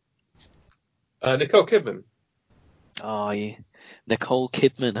movie. Nicole Kidman. Oh, yeah. Nicole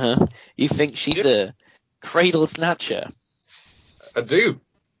Kidman, huh? You think she's a cradle snatcher? I do.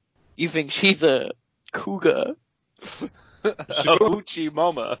 You think she's a cougar? A hoochie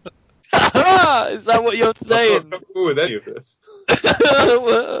mama. Is that what you're saying? I'm not cool with any of this.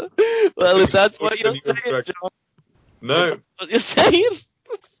 well, if that's what you're saying, John. No. What you're saying?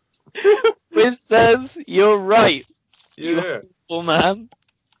 Which says you're right. Yeah. You man.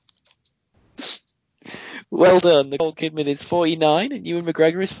 Well done. Nicole Kidman is 49 and Ewan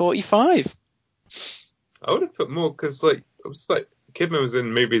McGregor is 45. I would have put more because Kidman was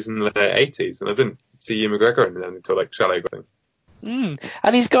in movies in the 80s and I didn't see Ewan McGregor in them until Shallow. And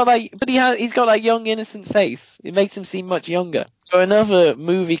he's got he's got that young innocent face. It makes him seem much younger. So another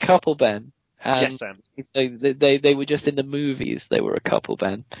movie couple, Ben, And Yes, so they were just in the movies. They were a couple,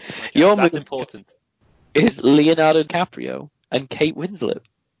 Ben. Okay, Your that's movie important. is Leonardo DiCaprio and Kate Winslet.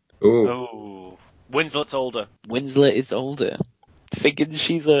 Ooh. Oh, Winslet's older. Winslet is older. Thinking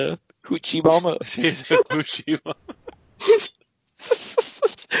she's a hoochie mama. She's a Fushima.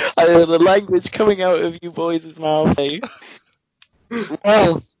 I know the language coming out of you boys' mouth. Eh?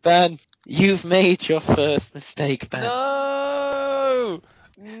 Well, Ben, you've made your first mistake, Ben. No!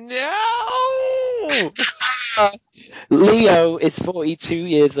 Leo is 42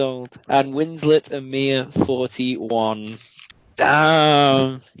 years old, and Winslet a mere 41.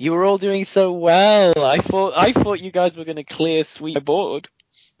 Damn, you were all doing so well. I thought you guys were going to clear sweep my board.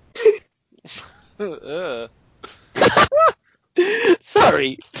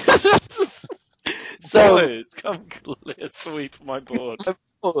 Sorry. So, Boys, come clear sweep my board.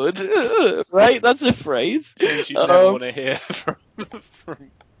 board, right? That's a phrase. Things you never want to hear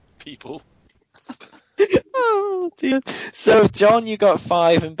from people. Oh dear. So, John, you got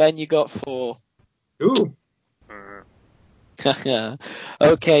 5, and Ben, you got 4. Ooh.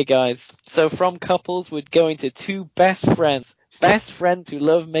 Okay, guys. So from couples, we're going to two best friends who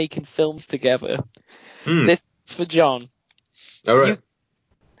love making films together. This is for John. All right.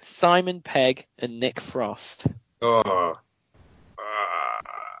 Simon Pegg and Nick Frost. Oh.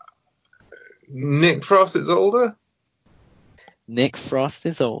 Nick Frost is older? Nick Frost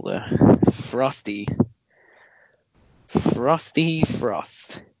is older. Frosty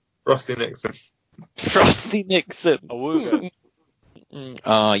Frost. Frosty Nixon. Frosty Nixon. Awooga.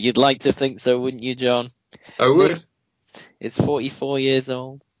 Oh, you'd like to think so, wouldn't you, John? I would. Nick is 44 years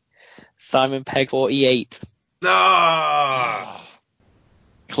old. Simon Pegg, 48. No!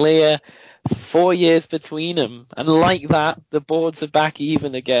 Clear. 4 years between them. And like that, the boards are back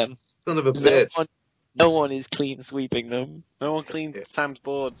even again. Son of a bitch. No one is clean sweeping them. No one cleaned Sam's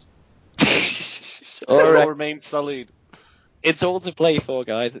boards. All They all right. remain sullied. It's all to play for,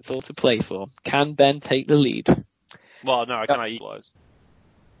 guys. It's all to play for. Can Ben take the lead? Well, no, I cannot equalise.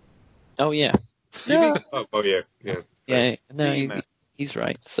 Oh, yeah. Oh, yeah. Yeah, no, he's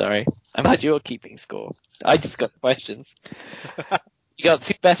right. Sorry. I'm glad you're keeping score. I just got questions. You got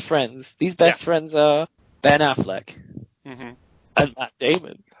two best friends. These best friends are Ben Affleck and Matt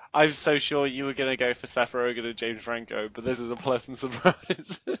Damon. I was so sure you were going to go for Seth Rogen and James Franco, but this is a pleasant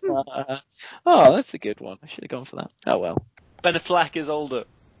surprise. Oh, that's a good one. I should have gone for that. Oh, well. Ben Affleck is older.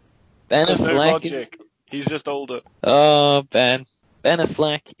 Ben There's no Affleck logic. He's just older. Oh, Ben. Ben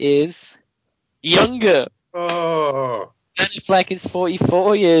Affleck is younger. Oh. Ben Affleck is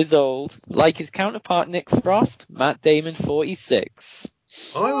 44 years old. Like his counterpart Nick Frost, Matt Damon 46.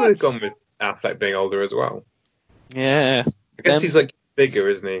 I would have gone with Affleck being older as well. Yeah. I guess he's like bigger,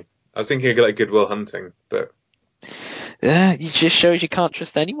 isn't he? I was thinking like Good Will Hunting, but yeah, it just shows you can't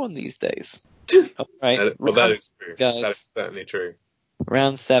trust anyone these days. All right. Well, that is true. Guys. That is certainly true.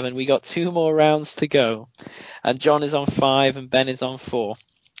 Round 7. We got 2 more rounds to go. And John is on 5 and Ben is on 4.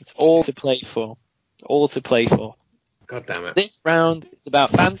 It's all to play for. All to play for. God damn it. This round is about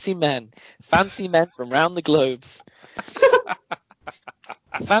fancy men. Fancy men from round the globes.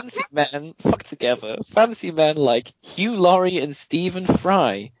 Fancy men, fuck together. Fancy men like Hugh Laurie and Stephen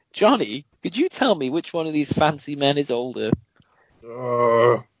Fry. Johnny, could you tell me which one of these fancy men is older?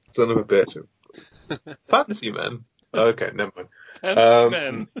 Oh, son of a bitch. Fancy men? Okay, never mind. Fancy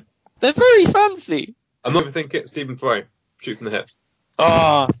men. They're very fancy. I'm not even thinking Stephen Fry. Shoot from the hip.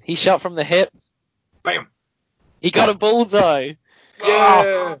 Oh, he shot from the hip. Bam! He got a bullseye.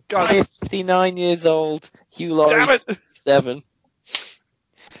 Yeah! God, 59 years old. Hugh Laurie, Damn it! 7.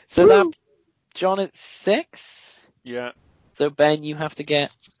 So that John at 6. Yeah. So Ben, you have to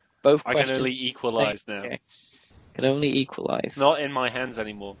get both I questions. can only equalise now. Okay. Can only equalise. Not in my hands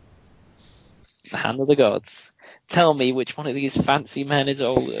anymore. The hand of the gods. Tell me which one of these fancy men is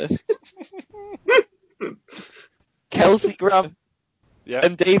older. Kelsey Grammer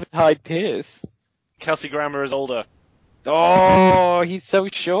and David Hyde Pierce. Kelsey Grammer is older. Oh, he's so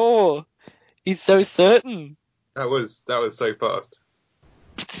sure. He's so certain. That was so fast.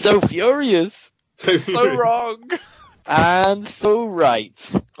 So furious. So wrong. And so right.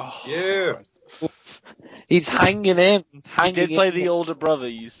 Oh, yeah. He's hanging in. He did play the older brother,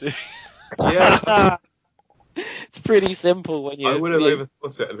 you see. Yeah. It's pretty simple when you. I would have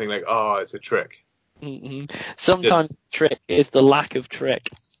overthought it and think like, oh, it's a trick. Mm-hmm. Sometimes the trick is the lack of trick.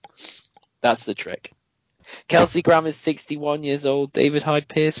 That's the trick. Kelsey Grammer is 61 years old. David Hyde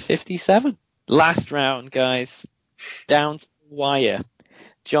Pierce, 57. Last round, guys. Down to the wire.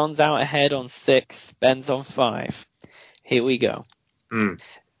 John's out ahead on 6. Ben's on 5. Here we go. The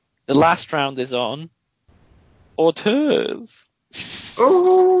last round is on auteurs.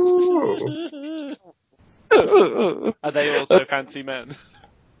 Oh! Are they also fancy men?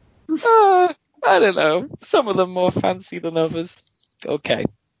 I don't know. Some of them more fancy than others. Okay.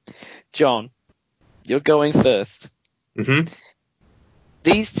 John, you're going first. Mm-hmm.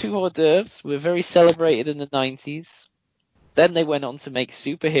 These two hors d'oeuvres were very celebrated in the 90s. Then they went on to make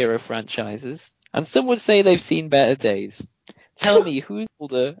superhero franchises, and some would say they've seen better days. Tell me, who's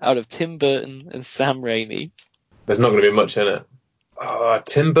older out of Tim Burton and Sam Raimi? There's not going to be much in it. Oh,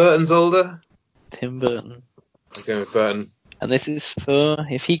 Tim Burton's older? Tim Burton. I'm going with Burton. And this is for,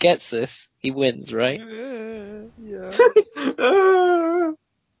 if he gets this, he wins, right? Yeah.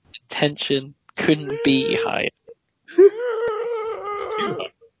 Tension couldn't be higher. Too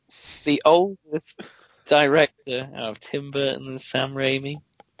high. The oldest director out of Tim Burton and Sam Raimi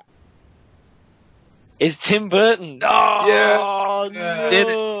is Tim Burton. Oh, Yeah.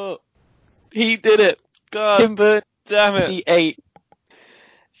 no. He did it. God Tim Burton, damn it. 58.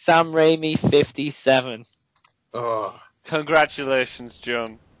 Sam Raimi, 57. Oh, Congratulations,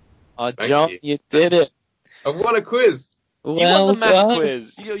 John. Oh, Thank John, you. you did it. I've won a quiz. You Well won the math done.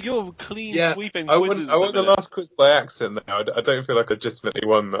 quiz. You're clean Yeah, sweeping I quizzes. won the last quiz by accident. Now I don't feel like I legitimately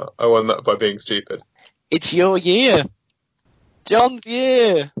won that. I won that by being stupid. It's your year. John's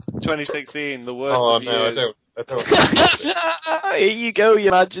year. 2016, the worst Oh of no, years. I don't. Here you go,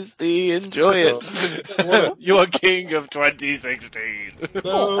 Your Majesty. Enjoy it. I want it. You're king of 2016.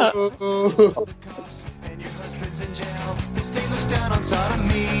 No. The cops and your husband's in jail. The state looks down on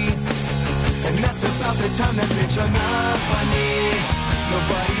sodomy. And that's about the time that bitch hung up on me.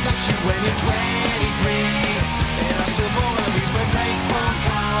 Nobody likes you when you're 23. And I still more of these by prank phone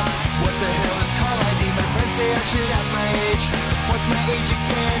calls. What the hell is call ID? My friends say I should have my age. What's my age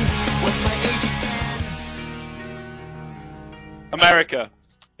again? What's my age again? America.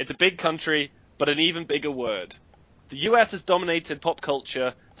 It's a big country, but an even bigger word. The US has dominated pop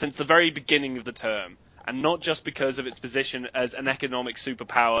culture since the very beginning of the term, and not just because of its position as an economic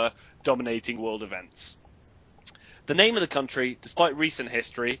superpower dominating world events. The name of the country, despite recent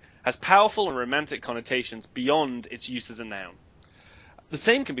history, has powerful and romantic connotations beyond its use as a noun. The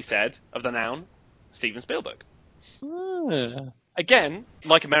same can be said of the noun Steven Spielberg. Again,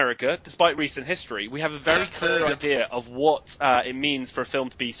 like America, despite recent history, we have a very clear idea of what it means for a film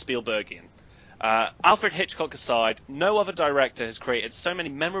to be Spielbergian. Alfred Hitchcock aside, no other director has created so many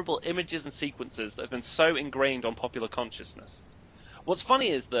memorable images and sequences that have been so ingrained on popular consciousness. What's funny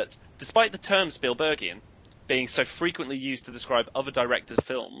is that, despite the term Spielbergian being so frequently used to describe other directors'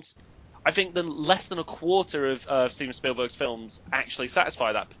 films, I think that less than a quarter of Steven Spielberg's films actually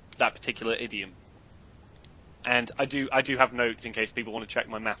satisfy that particular idiom. And I do have notes in case people want to check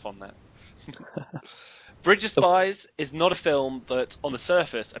my math on that. Bridge of Spies is not a film that, on the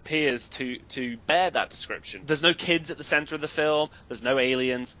surface, appears to bear that description. There's no kids at the centre of the film, there's no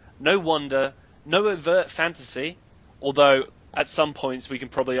aliens, no wonder, no overt fantasy, although at some points we can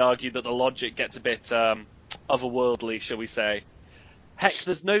probably argue that the logic gets a bit otherworldly, shall we say. Heck,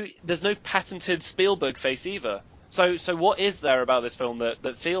 there's no patented Spielberg face either. So what is there about this film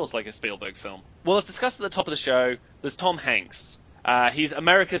that feels like a Spielberg film? Well, as discussed at the top of the show, there's Tom Hanks. He's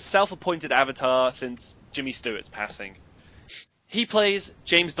America's self-appointed avatar since Jimmy Stewart's passing. He plays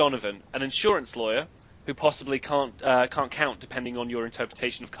James Donovan, an insurance lawyer who possibly can't count depending on your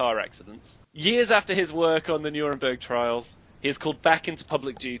interpretation of car accidents. Years after his work on the Nuremberg trials, he is called back into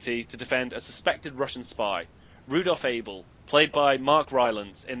public duty to defend a suspected Russian spy, Rudolph Abel, played by Mark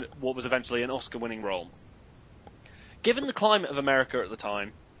Rylance in what was eventually an Oscar-winning role. Given the climate of America at the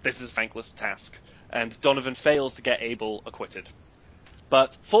time, this is a thankless task, and Donovan fails to get Abel acquitted.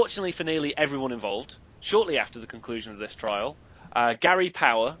 But fortunately for nearly everyone involved, shortly after the conclusion of this trial, Gary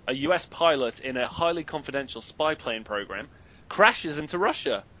Power, a US pilot in a highly confidential spy plane program, crashes into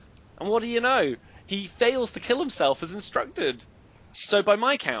Russia. And what do you know? He fails to kill himself as instructed. So by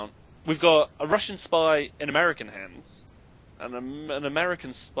my count, we've got a Russian spy in American hands, and an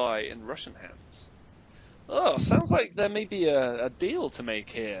American spy in Russian hands. Oh, sounds like there may be a deal to make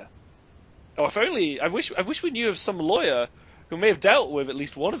here. Oh, if only I wish we knew of some lawyer who may have dealt with at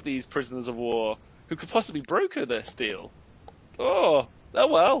least one of these prisoners of war who could possibly broker this deal. Oh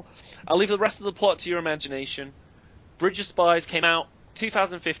well. I'll leave the rest of the plot to your imagination. Bridge of Spies came out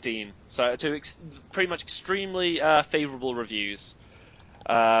 2015, so to pretty much extremely favourable reviews.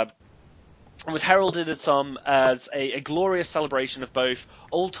 It was heralded as a glorious celebration of both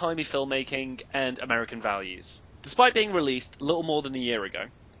old-timey filmmaking and American values. Despite being released little more than a year ago,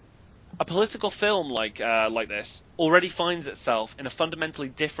 a political film like this already finds itself in a fundamentally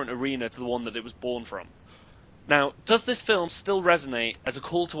different arena to the one that it was born from. Now, does this film still resonate as a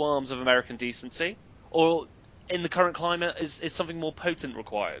call to arms of American decency, or in the current climate is something more potent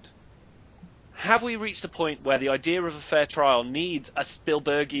required? have we reached a point where the idea of a fair trial needs a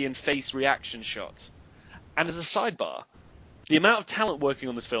Spielbergian face reaction shot? And as a sidebar, the amount of talent working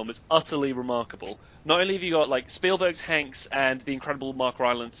on this film is utterly remarkable. Not only have you got like Spielberg's Hanks and the incredible Mark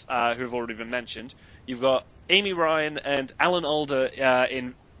Rylance, who have already been mentioned, you've got Amy Ryan and Alan Alda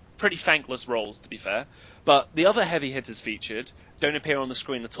in pretty thankless roles, to be fair. But the other heavy hitters featured don't appear on the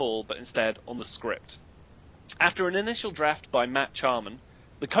screen at all, but instead on the script. After an initial draft by Matt Charman,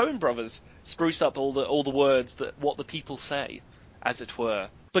 the Coen brothers spruce up all the words that what the people say, as it were.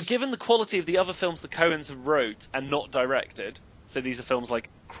 But given the quality of the other films the Coens have wrote and not directed, so these are films like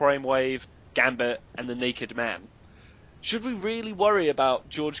Crime Wave, Gambit, and The Naked Man, should we really worry about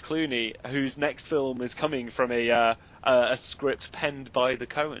George Clooney, whose next film is coming from a script penned by the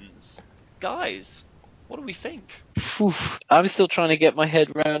Coens? Guys, what do we think? I'm still trying to get my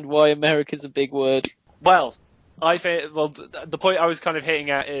head around why America's a big word. Well, the point I was kind of hitting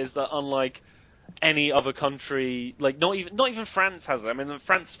at is that unlike any other country, like not even France has it. I mean,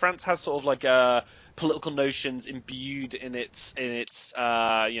 France has sort of like political notions imbued in its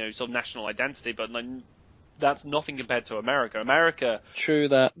sort of national identity, but like, that's nothing compared to America. America True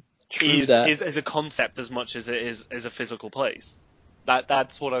that. is a concept as much as it is a physical place.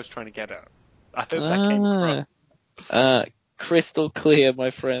 That's what I was trying to get at. I hope that came across. Crystal clear,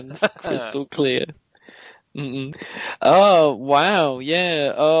 my friend. Crystal clear. Oh wow,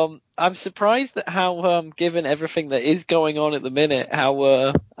 yeah. I'm surprised at how, given everything that is going on at the minute, how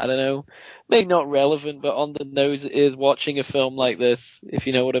I don't know, maybe not relevant, but on the nose it is watching a film like this, if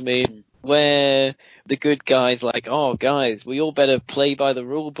you know what I mean, where the good guys like, oh guys, we all better play by the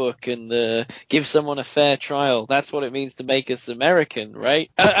rule book and give someone a fair trial. That's what it means to make us American, right?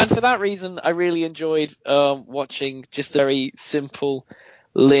 And for that reason, I really enjoyed watching just a very simple,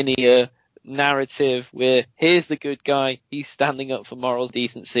 linear narrative where here's the good guy, he's standing up for moral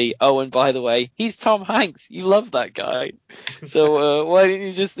decency. Oh, and by the way, he's Tom Hanks. You love that guy. So why don't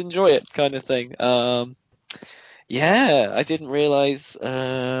you just enjoy it, kind of thing. Yeah, I didn't realize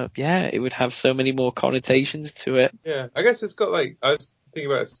it would have so many more connotations to it. Yeah, I guess it's got like, I was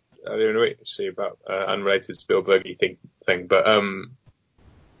thinking about it the other week actually about unrelated Spielberg-y thing, but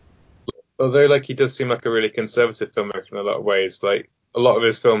although like he does seem like a really conservative filmmaker in a lot of ways, like a lot of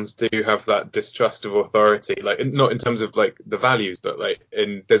his films do have that distrust of authority, like not in terms of like the values, but like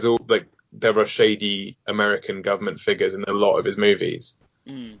there are shady American government figures in a lot of his movies.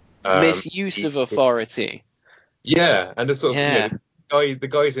 Misuse of authority. Yeah, and the sort of the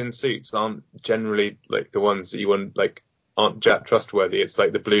guys in suits aren't generally like the ones that you want, like aren't trustworthy. It's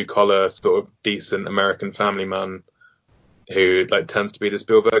like the blue collar sort of decent American family man who like tends to be the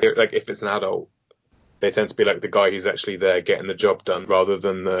Spielberg. Like if it's an adult, they tend to be like the guy who's actually there getting the job done, rather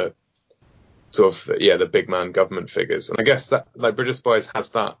than the sort of the big man government figures. And I guess that like British Spies has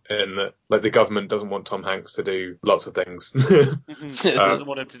that in that like the government doesn't want Tom Hanks to do lots of things. Doesn't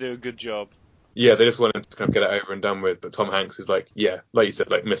want him to do a good job. Yeah, they just want him to kind of get it over and done with. But Tom Hanks is like you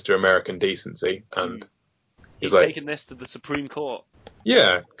said, like Mr. American Decency, and he's like, taken this to the Supreme Court.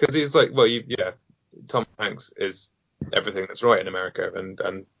 Yeah, because he's like, Tom Hanks is everything that's right in America,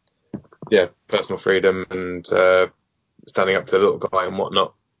 and personal freedom and standing up to the little guy and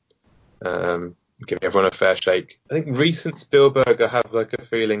whatnot, giving everyone a fair shake. I think recent Spielberg, I have like a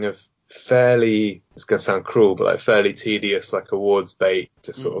feeling of fairly, it's going to sound cruel, but like fairly tedious, like awards bait,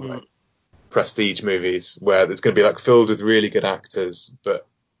 just sort of like prestige movies where it's going to be like filled with really good actors, but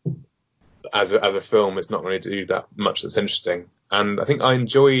as a film, it's not going to do that much that's interesting. And I think I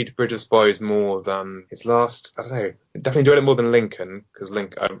enjoyed Bridge of Spies more than his last. I don't know. Definitely enjoyed it more than Lincoln, because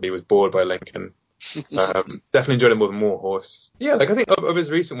I was bored by Lincoln. Definitely enjoyed it more than Warhorse. Yeah, like I think of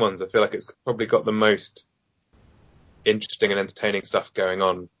his recent ones, I feel like it's probably got the most interesting and entertaining stuff going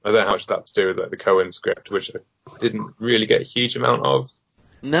on. I don't know how much that's to do with like the Coen script, which I didn't really get a huge amount of.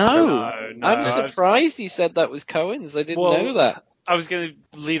 No. I'm surprised you said that was Coen's. I didn't know that. I was going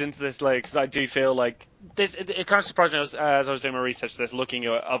to lead into this later because I do feel like this. It kind of surprised me as I was doing my research. This, looking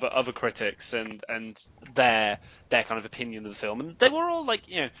at other critics and their kind of opinion of the film, and they were all like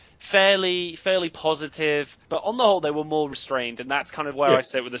fairly positive, but on the whole they were more restrained, and that's kind of where I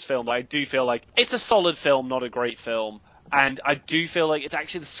sit with this film. But I do feel like it's a solid film, not a great film. And I do feel like it's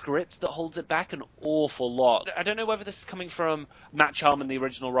actually the script that holds it back an awful lot. I don't know whether this is coming from Matt Charman, the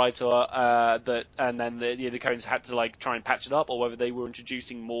original writer, and then the Coens had to like try and patch it up, or whether they were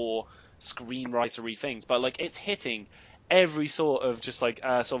introducing more screenwritery things. But like it's hitting every sort of just like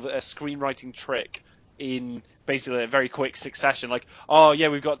sort of a screenwriting trick in basically a very quick succession. Like, oh yeah,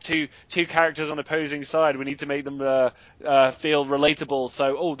 we've got two characters on opposing side. We need to make them feel relatable,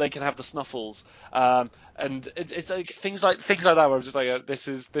 so they can have the snuffles. And it's like things like that where I'm just like,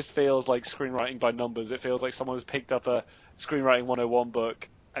 this feels like screenwriting by numbers. It feels like someone has picked up a screenwriting 101 book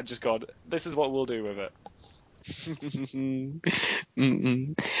and just gone, this is what we'll do with it.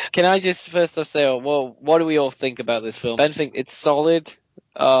 Can I just first off say, well, what do we all think about this film? Ben think it's solid,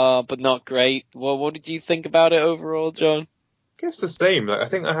 but not great. Well, what did you think about it overall, John? I guess the same. Like, I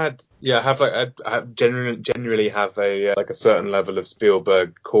think I generally have a like a certain level of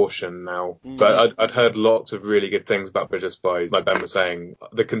Spielberg caution now. But I'd heard lots of really good things about Bridge of Spies. Like Ben was saying,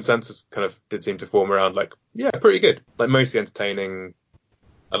 the consensus kind of did seem to form around like, yeah, pretty good. Like mostly entertaining.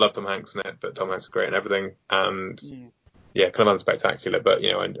 I love Tom Hanks in it, but Tom Hanks is great and everything. And yeah, kind of unspectacular, but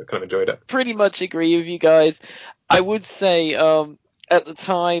I kind of enjoyed it. Pretty much agree with you guys. I would say at the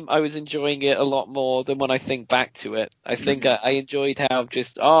time I was enjoying it a lot more than when I think back to it. I think I enjoyed how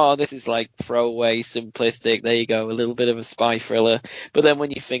just, this is like throwaway, simplistic, there you go, a little bit of a spy thriller. But then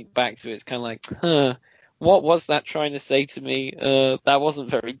when you think back to it, it's kind of like, what was that trying to say to me? That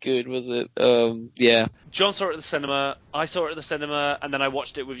wasn't very good, was it? Yeah. John saw it at the cinema, I saw it at the cinema, and then I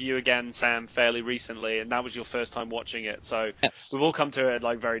watched it with you again, Sam, fairly recently, and that was your first time watching it, so yes. We've all come to it at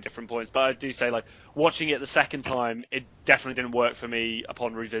like very different points, but I do say, like, watching it the second time, it definitely didn't work for me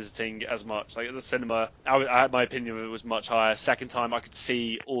upon revisiting as much. Like, at the cinema, my opinion of it was much higher. Second time, I could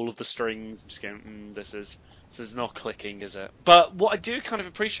see all of the strings, just going, this is not clicking, is it? But what I do kind of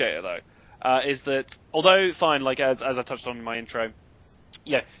appreciate it, though, is that, although, fine, like, as I touched on in my intro,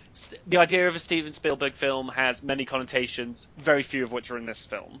 yeah, the idea of a Steven Spielberg film has many connotations, very few of which are in this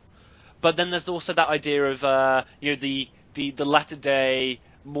film. But then there's also that idea of the latter day,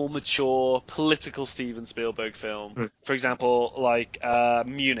 more mature political Steven Spielberg film. For example, like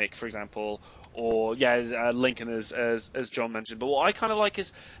Munich, for example, or Lincoln, as John mentioned. But what I kind of like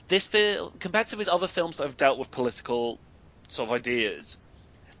is this film, compared to his other films that have dealt with political sort of ideas,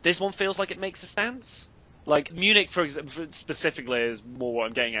 this one feels like it makes a stance. Like Munich, for example, specifically, is more what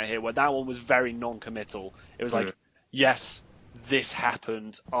I'm getting at here, where that one was very non-committal. It was like, yes, this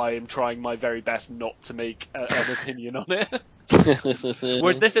happened. I am trying my very best not to make an opinion on it.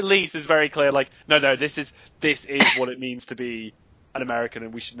 Where this at least is very clear. Like, no, this is what it means to be an American,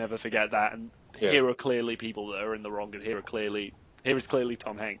 and we should never forget that. And here are clearly people that are in the wrong, and here is clearly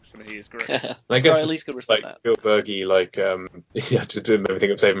Tom Hanks, and he is great. I guess so at least could respect like that. Spielberg-y, like to do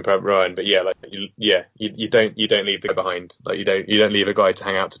everything of Saving Private Ryan, but yeah, like you don't leave the guy behind. Like you don't leave a guy to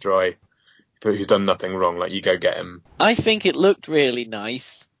hang out to dry who's done nothing wrong. Like you go get him. I think it looked really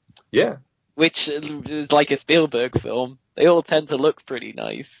nice. Yeah. Which is like a Spielberg film. They all tend to look pretty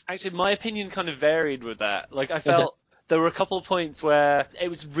nice. Actually, my opinion kind of varied with that. Like I felt there were a couple of points where it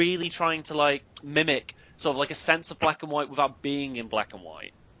was really trying to like mimic sort of like a sense of black and white without being in black and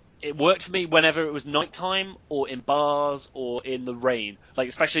white. It worked for me whenever it was nighttime or in bars or in the rain. Like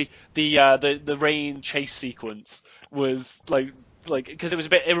especially the rain chase sequence was like because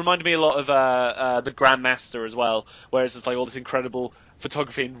it reminded me a lot of the Grandmaster as well, where it's just like all this incredible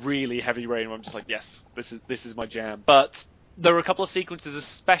photography in really heavy rain where I'm just like, yes, this is my jam. But there were a couple of sequences,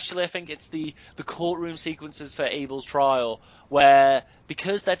 especially I think it's the courtroom sequences for Abel's trial, where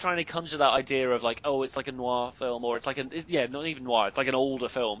because they're trying to conjure that idea of like, it's like a noir film, or it's like not even noir, it's like an older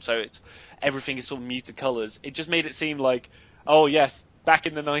film, so it's everything is sort of muted colours. It just made it seem like, oh yes, back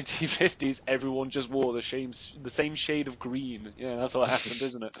in the 1950s, everyone just wore the same shade of green. Yeah, that's what happened,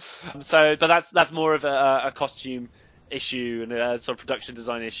 isn't it? But that's more of a costume issue and a sort of production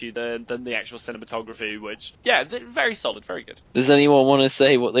design issue than the actual cinematography, which, very solid, very good. Does anyone want to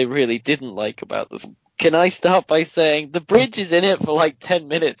say what they really didn't like about the film? Can I start by saying the bridge is in it for like 10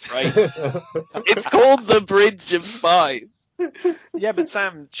 minutes, right? It's called The Bridge of Spies. Yeah, but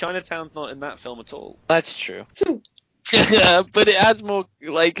Sam, Chinatown's not in that film at all. That's true. But it has more,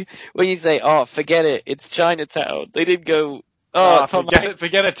 like, when you say, forget it, it's Chinatown. They didn't go,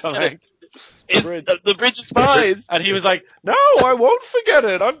 forget it, Tom Hanks. It's the Bridge of Spies. And he was like, no, I won't forget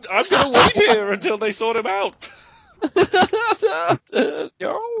it. I'm going to wait here until they sort him out.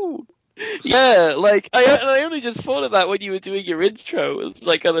 No. Yeah, like, I only just thought of that when you were doing your intro. It's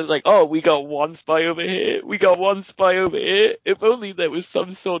like, I was like, we got one spy over here. We got one spy over here. If only there was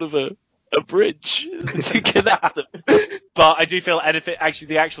some sort of a bridge to connect them. But I do feel, and if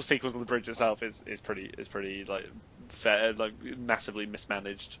the actual sequence of the bridge itself is pretty like fair, like massively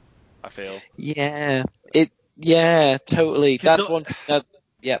mismanaged, I feel. Yeah, totally. That's one thing that,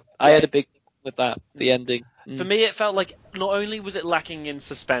 I had a big with that, the ending. For me, it felt like not only was it lacking in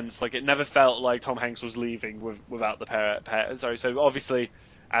suspense, like it never felt like Tom Hanks was leaving without the pair. Sorry, so obviously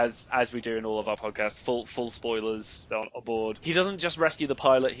as we do in all of our podcasts, full spoilers on board. He doesn't just rescue the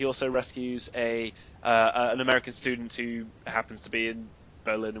pilot; he also rescues an American student who happens to be in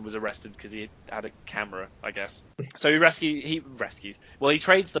Berlin and was arrested because he had a camera, I guess. So he rescues. Well, he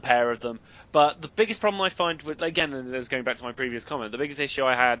trades the pair of them. But the biggest problem I find with, again, and this is going back to my previous comment, the biggest issue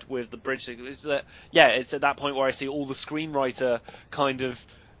I had with the bridge is that, yeah, it's at that point where I see all the screenwriter kind of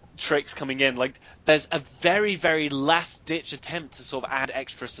tricks coming in. Like, there's a very, very last ditch attempt to sort of add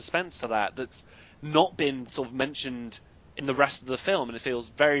extra suspense to that's not been sort of mentioned in the rest of the film, and it feels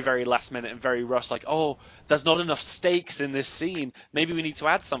very, very last minute and very rushed. Like, oh, there's not enough stakes in this scene. Maybe we need to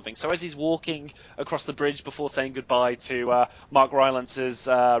add something. So as he's walking across the bridge before saying goodbye to Mark Rylance's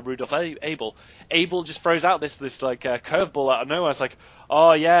Rudolph Abel, Abel just throws out this like curveball out of nowhere. It's like,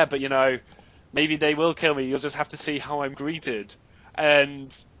 oh yeah, but maybe they will kill me. You'll just have to see how I'm greeted.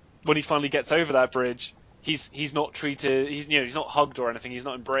 And when he finally gets over that bridge, he's not treated. He's not hugged or anything. He's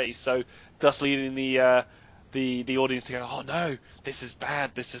not embraced. So thus leading the audience to go, oh no, this is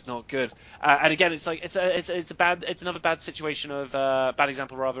bad. This is not good. And again, it's like it's another bad situation of bad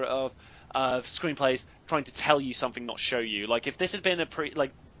example rather of screenplays trying to tell you something, not show you. Like if this had been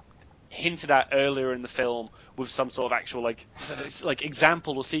hinted at earlier in the film with some sort of actual like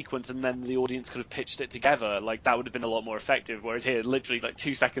example or sequence, and then the audience could have pitched it together, like that would have been a lot more effective. Whereas here, literally like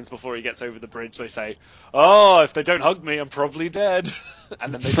 2 seconds before he gets over the bridge, they say, "Oh, if they don't hug me, I'm probably dead,"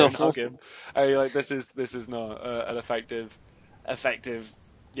 and then they don't hug him. This is not an effective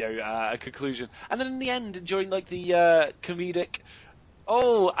a conclusion. And then in the end, during like the comedic.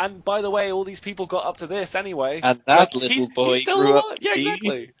 Oh, and by the way, all these people got up to this anyway. And that little boy he's still grew up alive. to Yeah,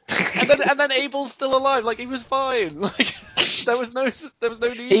 be- exactly. and then Abel's still alive. Like he was fine. Like there was no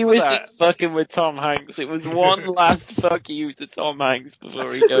need He for was that. just fucking with Tom Hanks. It was one last fuck you to Tom Hanks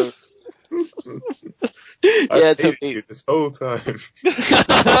before he goes. I've it's hated okay. you this whole time.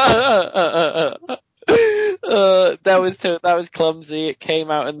 That was clumsy. It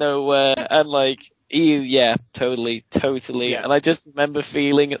came out of nowhere, and totally. Yeah. And I just remember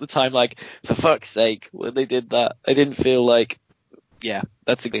feeling at the time like, for fuck's sake, when they did that, I didn't feel like,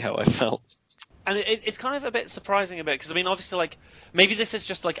 that's exactly how I felt. And it's kind of a bit surprising because I mean, obviously, like maybe this is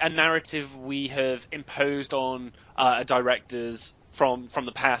just like a narrative we have imposed on directors from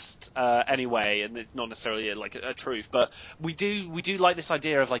the past anyway, and it's not necessarily a truth, but we do like this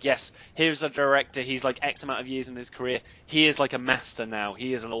idea of like, yes, here's a director, he's like X amount of years in his career, he is like a master now,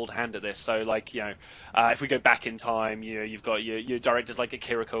 he is an old hand at this. So like if we go back in time, you've got your directors like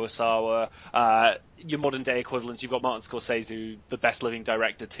Akira Kurosawa, your modern day equivalents, you've got Martin Scorsese, the best living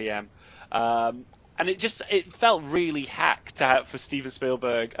director, TM. And it felt really hack for Steven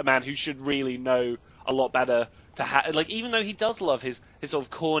Spielberg, a man who should really know a lot better, even though he does love his sort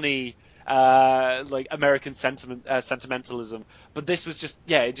of corny American sentimentalism, but this was just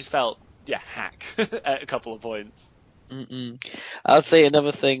it just felt hack at a couple of points. I'll say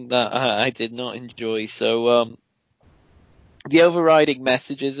another thing that I did not enjoy. So the overriding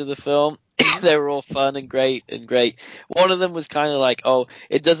messages of the film, they were all fun and great. One of them was kind of like, oh,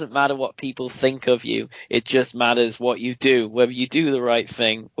 it doesn't matter what people think of you. It just matters what you do, whether you do the right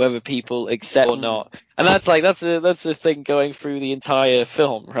thing, whether people accept or not. And that's the thing going through the entire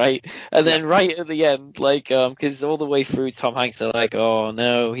film, right? And then right at the end, because all the way through Tom Hanks are like, oh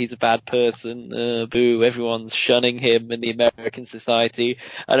no, he's a bad person, boo, everyone's shunning him in the American society.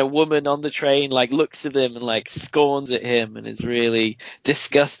 And a woman on the train looks at him and scorns at him and is really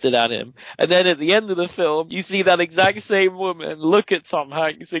disgusted at him. And then at the end of the film, you see that exact same woman look at Tom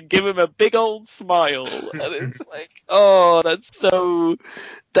Hanks and give him a big old smile. And it's like, oh, that's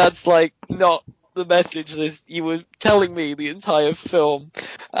not the message you were telling me the entire film.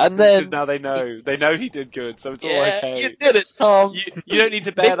 And then now they know he did good, so it's all okay. You did it, Tom. You don't need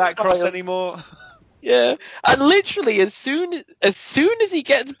to bear that cross anymore. Yeah, and literally as soon as he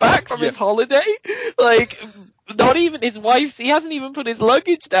gets back from his holiday, not even his wife's, he hasn't even put his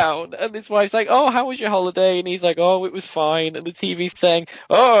luggage down, and his wife's like, oh, how was your holiday? And he's like, oh, it was fine. And the TV's saying,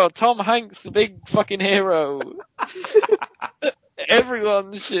 oh, Tom Hanks, the big fucking hero.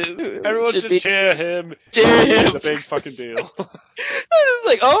 Everyone should cheer him. Cheer him. The big fucking deal.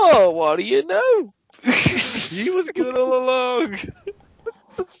 Like, oh, what do you know? He was good all along.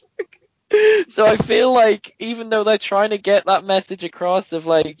 So I feel like even though they're trying to get that message across of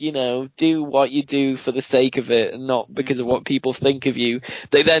do what you do for the sake of it and not because of what people think of you,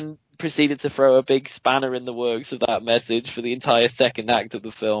 they then proceeded to throw a big spanner in the works of that message for the entire second act of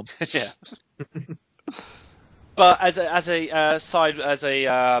the film. Yeah. But as a sort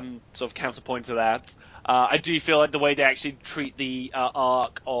of counterpoint to that, I do feel like the way they actually treat the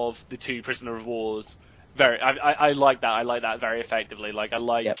arc of the two prisoner of wars I like that. I like that very effectively. Like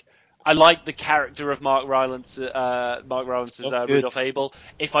Yep. I like the character of Mark Rylance's So good. Rudolph Abel.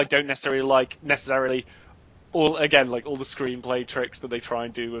 If I don't necessarily all the screenplay tricks that they try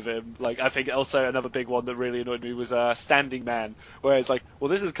and do with him. Like, I think also another big one that really annoyed me was Standing Man, where it's like, well,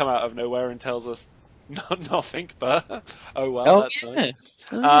 this has come out of nowhere and tells us nothing, but oh well, Oh that's yeah. nice.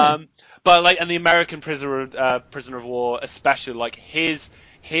 Oh, yeah. But like, and the American prisoner of war, especially, like his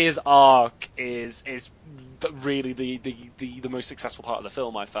arc is really the most successful part of the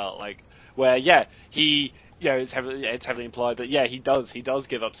film. I felt like, where he. It's heavily implied that he does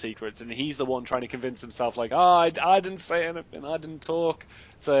give up secrets, and he's the one trying to convince himself like, I didn't say anything, I didn't talk.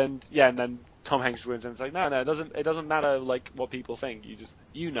 So and then Tom Hanks wins, and it's like, no, it doesn't matter like what people think,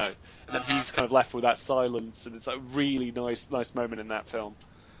 you know. And then he's kind of left with that silence, and it's a really nice moment in that film.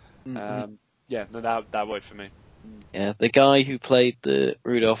 Mm-hmm. That worked for me. Yeah, the guy who played the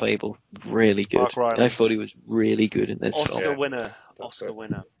Rudolph Abel, really good. Mark Rylance. I thought he was really good in this Oscar film. winner.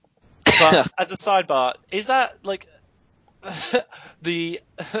 But as a sidebar, is that like the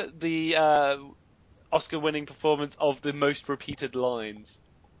Oscar-winning performance of the most repeated lines?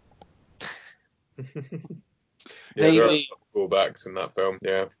 Yeah, there are Maybe. callbacks in that film.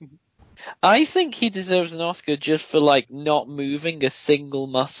 Yeah. I think he deserves an Oscar just for like not moving a single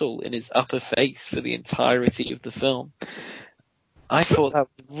muscle in his upper face for the entirety of the film. I thought that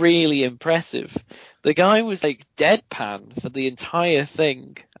was really impressive. The guy was like deadpan for the entire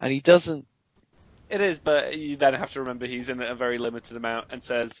thing, and he doesn't. It is, but you then have to remember he's in it a very limited amount and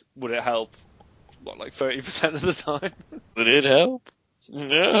says, would it help? What, like 30% of the time? Would it help?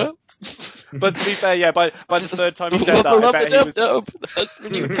 Yeah. But to be fair, by the third time he said that, I bet he was... That's the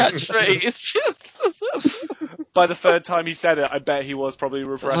new catchphrase. By the third time he said it, I bet he was probably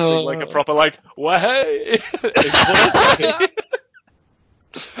repressing like a proper like, way.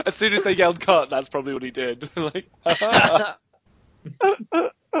 As soon as they yelled cut, that's probably what he did. Like,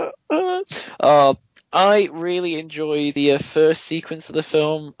 I really enjoyed the first sequence of the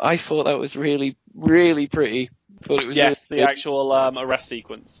film. I thought that was really, really pretty. Thought it was really the good. actual arrest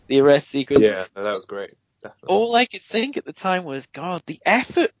sequence. The arrest sequence. Yeah, that was great. Definitely. All I could think at the time was, God, the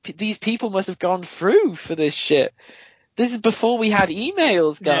effort these people must have gone through for this shit. This is before we had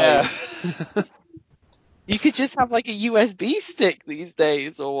emails, guys. Yeah. You could just have like a USB stick these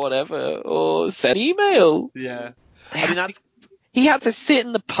days or whatever, or send email. Yeah. I mean, he had to sit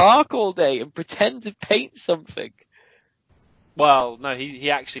in the park all day and pretend to paint something. Well, no,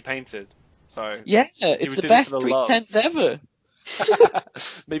 he actually painted. So Yeah, it's the best pretense ever.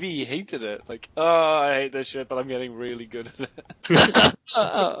 Maybe he hated it. Like, I hate this shit, but I'm getting really good at it.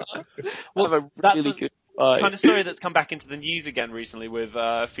 Well, that's really the good kind of story that's come back into the news again recently with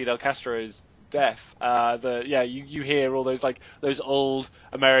Fidel Castro's death. You hear all those old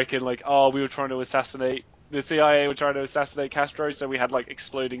American we were trying to assassinate. The CIA were trying to assassinate Castro, so we had like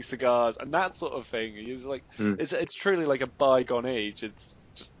exploding cigars and that sort of thing. It was like it's truly like a bygone age. It's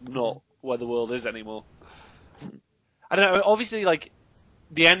just not where the world is anymore. I don't know. Obviously, like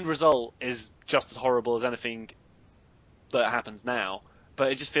the end result is just as horrible as anything that happens now,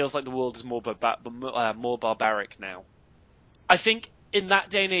 but it just feels like the world is more barbaric now. I think in that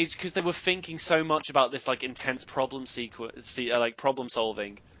day and age, because they were thinking so much about this like intense problem problem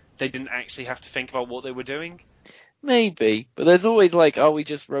solving, they didn't actually have to think about what they were doing. Maybe, but there's always like, are we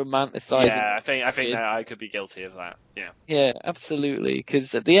just romanticizing? Yeah, I think that I could be guilty of that. Yeah. Yeah, absolutely.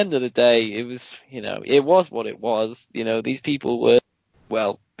 Because at the end of the day, it was, it was what it was. These people were,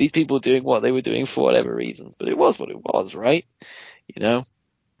 these people doing what they were doing for whatever reasons, but it was what it was, right?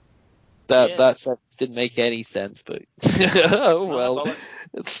 That sentence didn't make any sense, but oh well.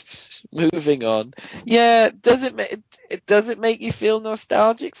 Moving on. Yeah, does it make you feel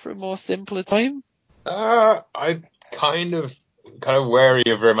nostalgic for a more simpler time? I kind of wary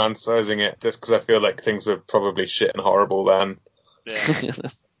of romanticizing it, just because I feel like things were probably shit and horrible then. Yeah.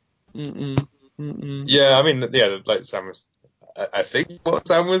 Yeah, I mean, yeah, like Sam was. I think what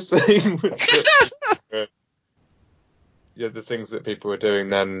Sam was saying was that, the things that people were doing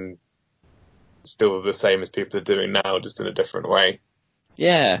then still the same as people are doing now, just in a different way.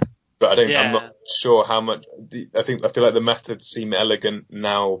 Yeah. But I'm not sure how much. I feel like the methods seem elegant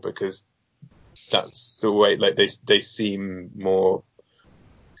now because that's the way. Like they seem more.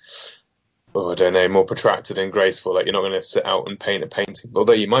 Oh, I don't know, more protracted and graceful. Like you're not going to sit out and paint a painting,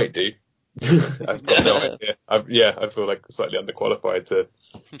 although you might do. I've got no idea. I feel like slightly underqualified to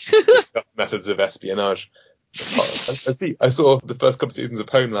discuss methods of espionage. I saw the first couple of seasons of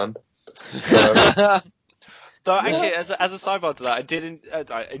Homeland. Though actually, as a sidebar to that, I didn't.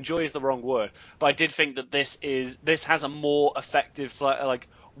 Enjoy is the wrong word, but I did think that this has a more effective,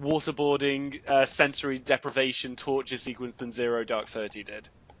 waterboarding, sensory deprivation, torture sequence than Zero Dark 30 did.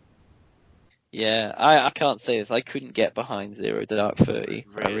 Yeah, I can't say this. I couldn't get behind Zero Dark 30.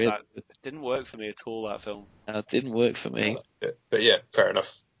 Really, that didn't work for me at all, that film. It didn't work for me. But yeah, fair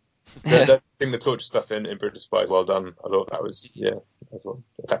enough. I think the torture stuff in British Spies, well done. I thought that was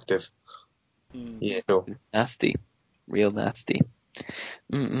effective. Yeah, sure. Nasty, real nasty.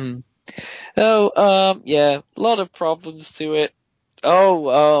 Oh, yeah, a lot of problems to it.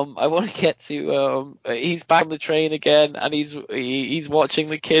 Oh, I want to get to he's back on the train again, and he's watching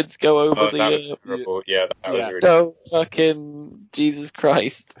the kids go over that was terrible. Yeah, that was really so fucking Jesus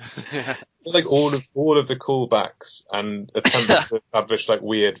Christ. like all of the callbacks and attempts to establish like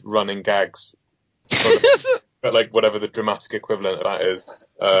weird running gags, but like whatever the dramatic equivalent of that is,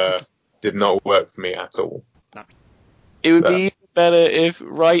 did not work for me at all. It would be better if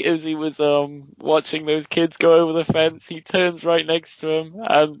right as he was watching those kids go over the fence, he turns right next to him,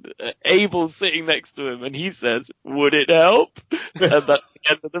 and Abel's sitting next to him, and he says, "Would it help?" And that's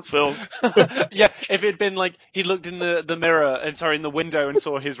the end of the film. Yeah, if it'd been like he looked in the mirror in the window and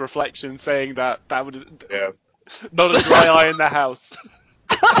saw his reflection, saying that would not a dry eye in the house.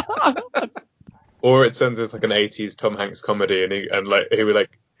 Or it turns into like an 80s Tom Hanks comedy, and he would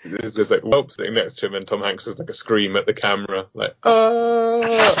like there's just like whelp sitting next to him, and Tom Hanks does like a scream at the camera, like and,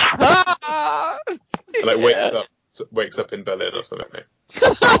 like wakes up in Berlin or something.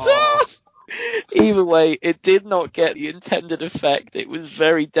 Either way, it did not get the intended effect it was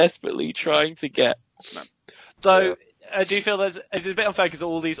very desperately trying to get. Though I do feel that it's a bit unfair because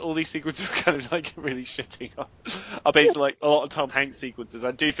all these sequences are kind of like really shitting are based on like a lot of Tom Hanks sequences.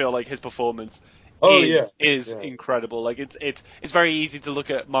 I do feel like his performance is incredible. Like it's very easy to look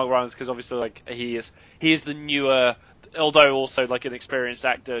at Mark Rylance because obviously like he is the newer, although also like an experienced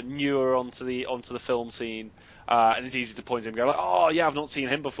actor, newer onto the film scene. And it's easy to point to him and go like, oh yeah, I've not seen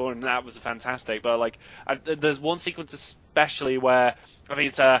him before, and that was fantastic. But like, there's one sequence especially where I think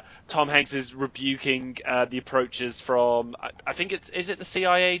it's Tom Hanks is rebuking the approaches from I think is it the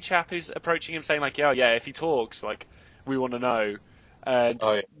CIA chap who's approaching him saying like, yeah, if he talks, like we want to know. And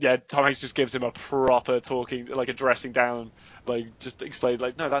Tom Hanks just gives him a proper talking, like a dressing down, like just explain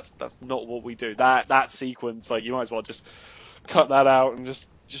like, no, that's not what we do. That sequence, like you might as well just cut that out and just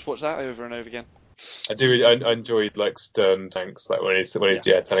watch that over and over again. I enjoyed like stern Hanks, like when he's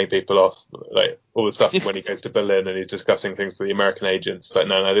telling people off, like all the stuff when he goes to Berlin and he's discussing things with the American agents. Like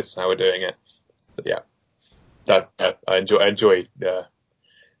no, this is how we're doing it. But yeah, I enjoy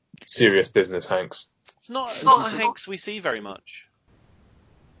serious business Hanks. It's not a Hanks we see very much.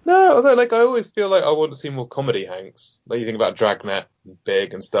 No, although like I always feel like I want to see more comedy Hanks. Like you think about Dragnet, and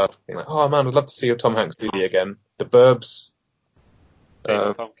Big and stuff. You're like, oh man, I'd love to see Tom Hanks do the again. The Burbs.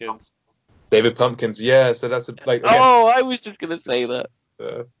 David Pumpkins, yeah. So that's again, I was just gonna say that.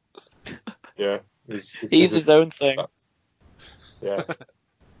 Yeah, he's his own thing. Yeah.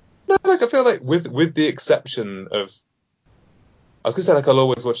 No, like I feel like with the exception of, I was gonna say like I'll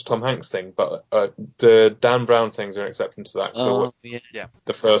always watch Tom Hanks thing, but the Dan Brown things are an exception to that.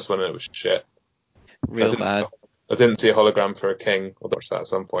 The first one it was shit. Real bad. I didn't see a hologram for a king. I'll watch that at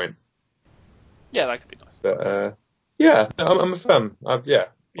some point. Yeah, that could be nice. But I'm a fan.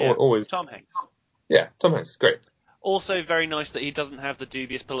 Always. Tom Hanks. Yeah, Tom Hanks is great. Also very nice that he doesn't have the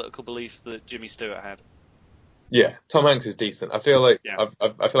dubious political beliefs that Jimmy Stewart had. Yeah, Tom Hanks is decent. I feel like I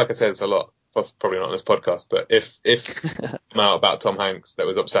feel like I say this a lot, probably not on this podcast, but if I'm out about Tom Hanks that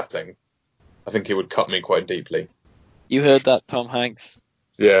was upsetting, I think he would cut me quite deeply. You heard that, Tom Hanks.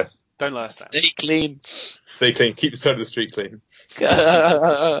 Yeah. Don't let us down. Stay clean. Stay clean. Keep the side of the street clean. Do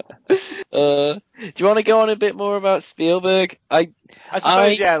you want to go on a bit more about Spielberg? I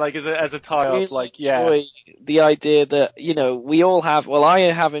suppose, like as a tie-up, enjoy the idea that, we all have, I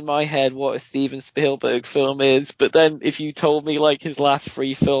have in my head what a Steven Spielberg film is, but then if you told me like his last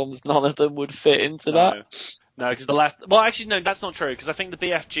 3 films, none of them would fit into that. No, because the last, actually no, that's not true, because I think the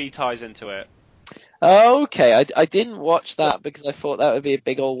BFG ties into it. Oh, okay. I didn't watch that because I thought that would be a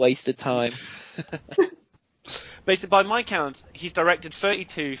big old waste of time. Basically, by my count, he's directed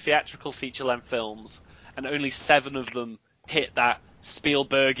 32 theatrical feature-length films, and only 7 of them hit that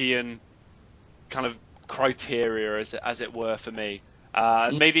Spielbergian kind of criteria, as it were, for me.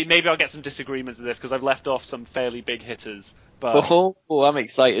 Maybe I'll get some disagreements with this because I've left off some fairly big hitters. But I'm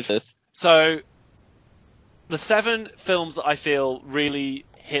excited for this. So, the 7 films that I feel really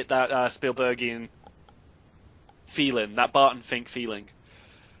hit that Spielbergian feeling, that Barton Fink feeling: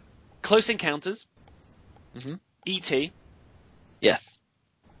 Close Encounters. Mm-hmm. E.T. Yes.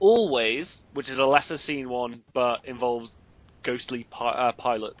 Always, which is a lesser seen one, but involves ghostly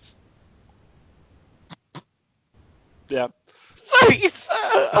pilots. Yeah. Sorry,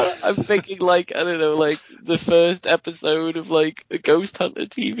 I'm thinking like, I don't know, like the first episode of like a Ghost Hunter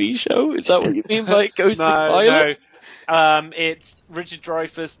TV show. Is that what you mean by Ghost in Pilot? No. It's Richard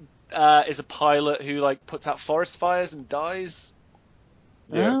Dreyfuss is a pilot who like puts out forest fires and dies.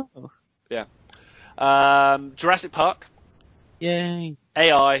 Yeah. Oh, Jurassic Park, yay.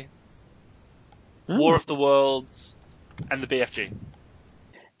 AI, Oh. War of the Worlds, and the BFG.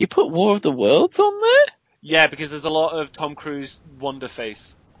 You put War of the Worlds on there? Yeah, because there's a lot of Tom Cruise wonder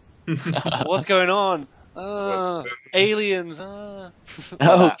face. What's going on? Aliens. Like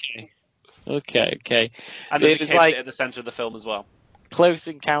that. Okay. And there's a It was kid like at the center of the film as well. Close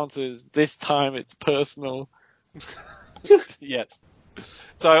Encounters. This time it's personal. Yes.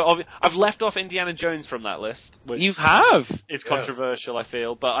 So I've left off Indiana Jones from that list, which You have. is controversial, I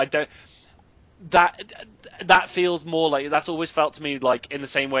feel, but I don't. That feels more like that's always felt to me like in the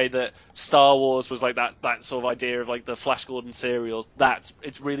same way that Star Wars was like that sort of idea of like the Flash Gordon serials.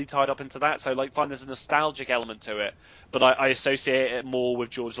 It's really tied up into that. So like, fine, there's a nostalgic element to it, but I associate it more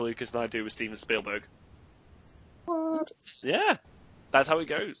with George Lucas than I do with Steven Spielberg. What? Yeah, that's how it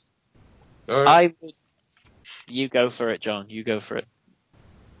goes. I would. You go for it, John. You go for it.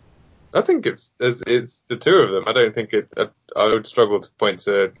 I think it's the two of them. I don't think I would struggle to point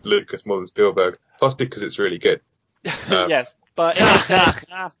to Lucas more than Spielberg, possibly because it's really good. Yes, but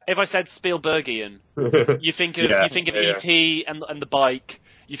if I said Spielbergian, you think of E.T. and the bike.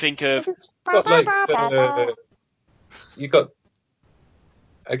 You think of Got like I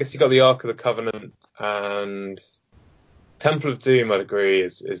guess you got the Ark of the Covenant and Temple of Doom. I'd agree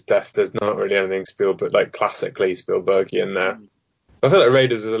is there's not really anything Spielberg like classically Spielbergian there. I feel like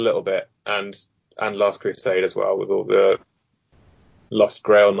Raiders is a little bit, and Last Crusade as well, with all the Lost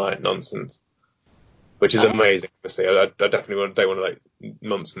Grail Knight nonsense, which is amazing. Obviously, I definitely don't want to like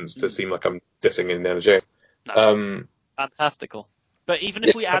nonsense to seem like I'm dissing Indiana Jones. No. Fantastical. But even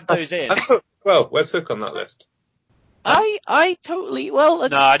if we add those in, well, where's Hook on that list? I totally well.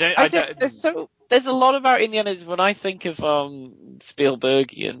 No, I don't. There's a lot about Indiana when I think of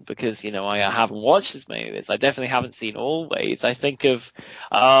Spielbergian, because I haven't watched as many of this. I definitely haven't seen Always. I think of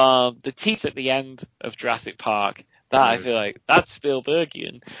the teeth at the end of Jurassic Park. That I feel like that's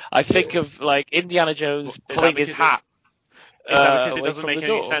Spielbergian. I think of like Indiana Jones pulling his hat. Is that because it away doesn't from make the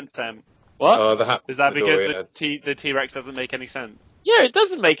any door. sense, Sam? What? Oh, the hat. Is that because door, the T-Rex doesn't make any sense? Yeah, it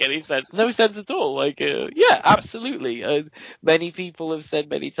doesn't make any sense. No sense at all. Like, yeah, absolutely. Many people have said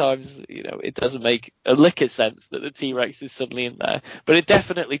many times, it doesn't make a lick of sense that the T-Rex is suddenly in there. But it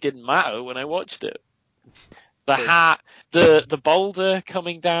definitely didn't matter when I watched it. The hat, the boulder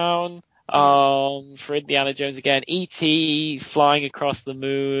coming down for Indiana Jones again, E.T. flying across the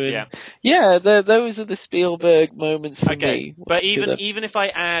moon. Yeah, those are the Spielberg moments for me. But even if I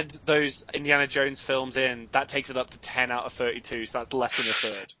add those Indiana Jones films in, that takes it up to 10 out of 32, so that's less than a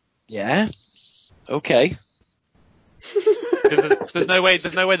third. Yeah. Okay. There's no way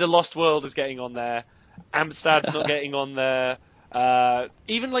the Lost World is getting on there. Amsterdam's not getting on there.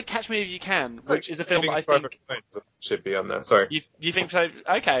 Even like Catch Me If You Can, which is a film that I think should be on there. Sorry. You think so?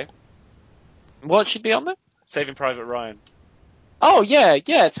 Okay. What should be on there? Saving Private Ryan. Oh yeah,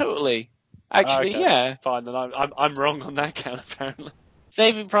 totally. Actually, okay. yeah. Fine, then I'm wrong on that count apparently.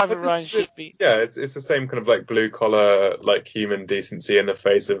 Saving Private Ryan should be. Yeah, it's the same kind of like blue collar, like human decency in the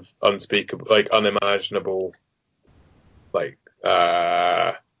face of unspeakable, like unimaginable, like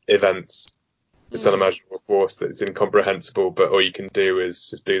events. It's unimaginable force that's incomprehensible, but all you can do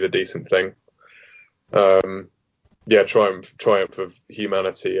is just do the decent thing. Triumph of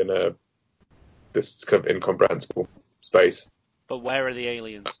humanity in this kind of incomprehensible space. But where are the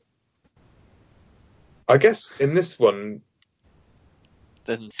aliens? I guess in this one,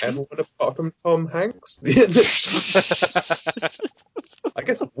 everyone apart from Tom Hanks. I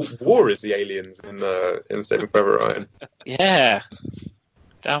guess war is the aliens in Saving Private Ryan. Yeah,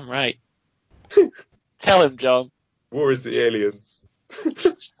 damn right. Tell him, John. War is the aliens.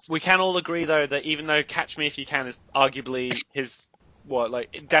 We can all agree though that even though Catch Me If You Can is arguably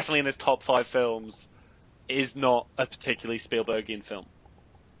definitely in his top 5 films, is not a particularly Spielbergian film.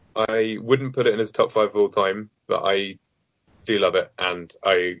 I wouldn't put it in his top 5 of all time, but I do love it, and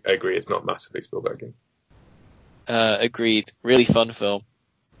I agree it's not massively Spielbergian. Agreed. Really fun film.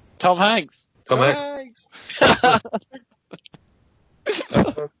 Tom Hanks.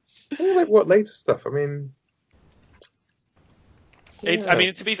 What later stuff? I mean, it's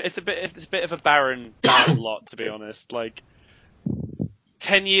a bit of a barren lot, to be honest. Like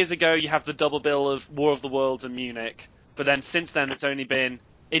 10 years ago, you have the double bill of War of the Worlds and Munich, but then since then it's only been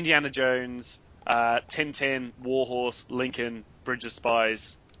Indiana Jones, Tintin, Warhorse, Lincoln, Bridge of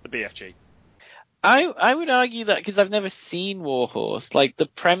Spies, the BFG. I would argue that because I've never seen War Horse, like the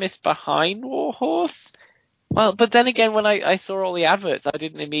premise behind War Horse. Well, but then again, when I saw all the adverts, I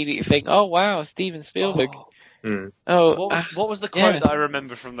didn't immediately think, oh wow, Steven Spielberg. What was the quote yeah. that I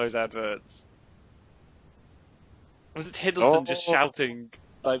remember from those adverts? Was it Hiddleston just shouting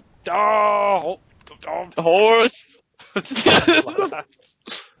like, "Oh, horse"? I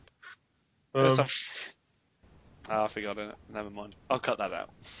forgot it. Never mind. I'll cut that out.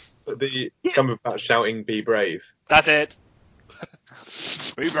 The comment about shouting "Be brave." That's it.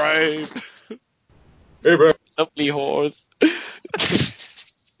 Be brave. Be brave. Lovely horse.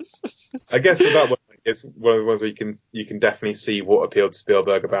 I guess with that one, it's one of the ones where you can definitely see what appealed to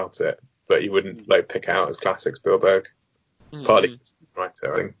Spielberg about it, but you wouldn't like pick out as classic Spielberg. Partly right,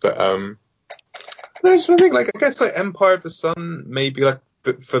 I think. But no, I just think like I guess like Empire of the Sun maybe like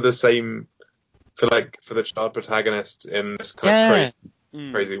for the child protagonist in this kind of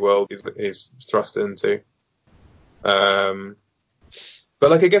crazy world he's thrust into. But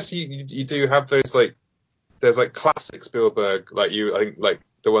like I guess you do have those like there's like classic Spielberg I think like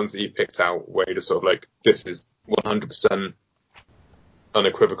the ones that you picked out where you just sort of like this is 100%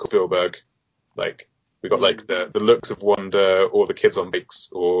 unequivocal Spielberg. Like we got like the looks of wonder or the kids on bikes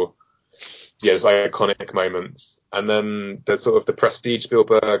or there's iconic moments, and then there's sort of the prestige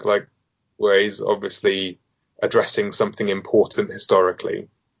Spielberg like where he's obviously addressing something important historically.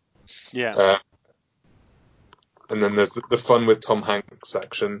 Yeah. And then there's the fun with Tom Hanks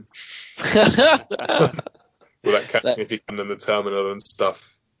section. With that catching if you can in the terminal and stuff.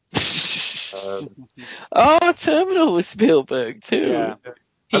 Terminal with Spielberg too. Yeah.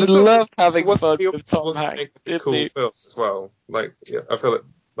 He loved having fun with Tom Hanks. Cool film as well. Like I feel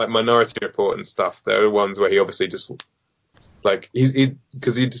like Minority Report and stuff. They're the ones where he obviously just like you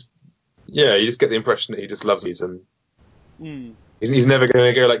just get the impression that he just loves these and he's never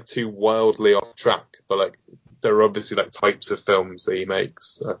going to go like too wildly off track. But like there are obviously like types of films that he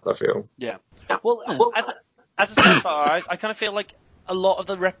makes. I feel. Yeah. Well, as a sci-fi, I kind of feel like a lot of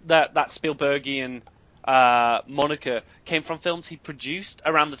that Spielbergian moniker came from films he produced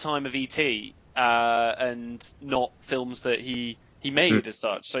around the time of E.T. And not films that he made as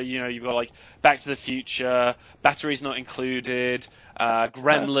such. So you've got like Back to the Future, Batteries Not Included,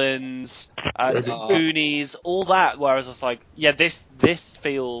 Gremlins, Goonies, all that. Where I was just like, yeah, this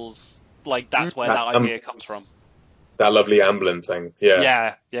feels like that's where that idea comes from. That lovely Amblin thing,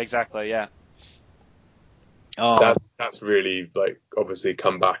 Yeah, exactly, yeah. That's really like obviously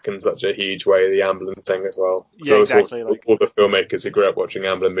come back in such a huge way, the Amblin thing as well. Yeah, exactly. All the filmmakers who grew up watching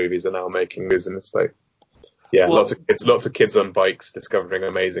Amblin movies are now making movies, and it's like, lots of kids on bikes discovering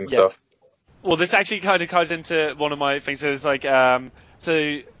amazing stuff. Well, this actually kind of ties into one of my things. Is like, so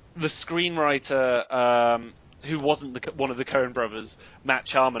the screenwriter who wasn't one of the Coen brothers, Matt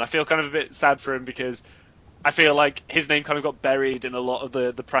Charman, I feel kind of a bit sad for him because I feel like his name kind of got buried in a lot of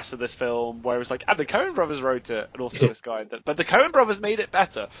the press of this film, where it was like, the Coen brothers wrote it, and also this guy. But the Coen brothers made it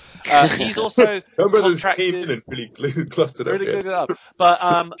better. He's also Coen brothers contracted, came in and really clustered it up. But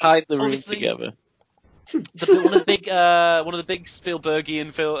tied the room together. One of the big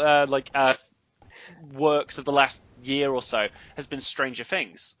Spielbergian works of the last year or so has been Stranger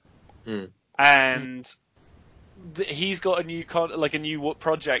Things, and he's got a new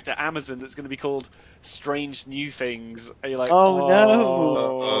project at Amazon that's going to be called Strange New Things. And you're like,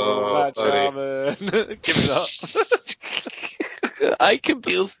 Matt Charman, give it up. I can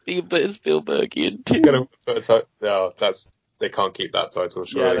feel Spielbergian too. They can't keep that title,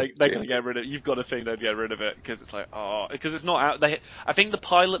 surely. Yeah, they're going to get rid of it. You've got to think they'd get rid of it because it's like, because it's not out. I think the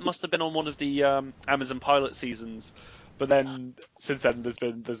pilot must have been on one of the Amazon pilot seasons, but then since then there's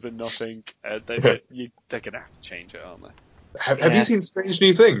been nothing. They're going to have to change it, aren't they? Have you seen Strange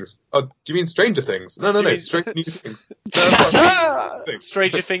New Things? Oh, do you mean Stranger Things? No, Strange New Things.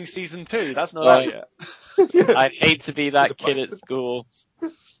 Stranger Things season 2. That's not out yet. I hate to be that kid at school.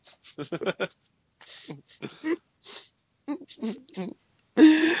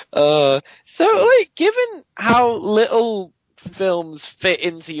 So, like, given how little films fit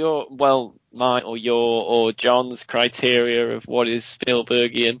into mine or John's criteria of what is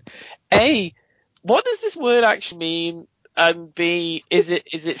Spielbergian, A, what does this word actually mean? And B, is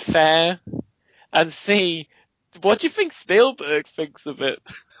it fair? And C, what do you think Spielberg thinks of it?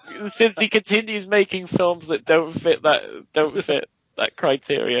 Since he continues making films that don't fit that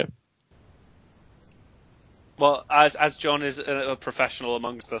criteria. Well, as John is a professional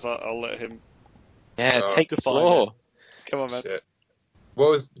amongst us, I'll let him. Yeah, take the floor. Come on, man. Shit.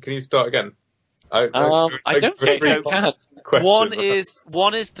 Can you start again? I don't think I can. One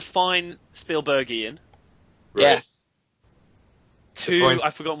is define Spielbergian. Right. Yes. 2,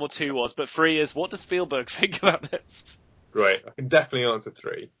 I forgot what 2 was, but 3 is, what does Spielberg think about this? Right, I can definitely answer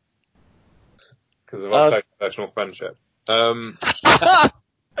 3 because of our close personal friendship.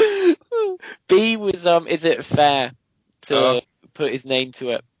 B was is it fair to put his name to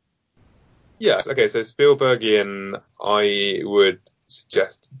it? Yes. Okay. So Spielbergian, I would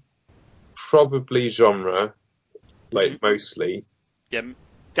suggest probably genre, like mostly. Yeah,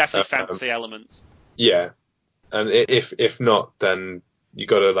 definitely fantasy elements. Yeah, and if not, then you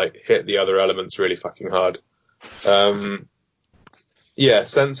got to like hit the other elements really fucking hard. Yeah,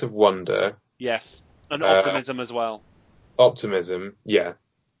 sense of wonder. Yes, and optimism as well. Optimism, yeah.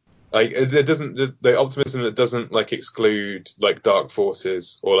 Like it doesn't the optimism that doesn't like exclude like dark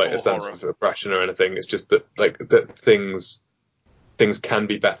forces or like Or a sense horror. of oppression or anything. It's just that like that things can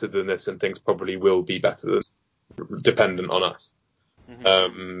be better than this, and things probably will be better than this, dependent on us.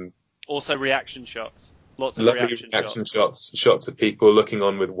 Also, reaction shots. Lots of Lovely reaction shots. Shots of people looking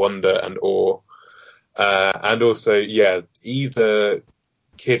on with wonder and awe, and also either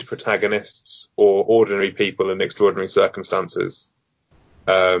kid protagonists or ordinary people in extraordinary circumstances.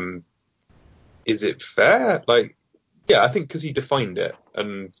 Is it fair? Like, yeah, I think because he defined it,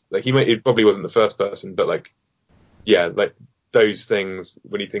 and like it probably wasn't the first person, but like, yeah, like those things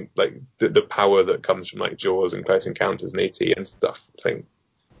when you think like the power that comes from like Jaws and Close Encounters and E.T. and stuff. I think,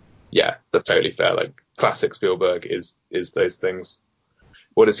 yeah, that's totally fair. Like classic Spielberg is those things.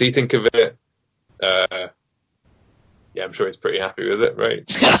 What does he think of it? Yeah, I'm sure he's pretty happy with it, right?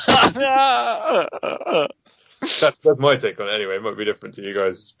 That's my take on it anyway. It might be different to you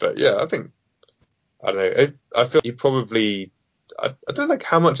guys, but yeah, I don't know. I feel he probably, I don't know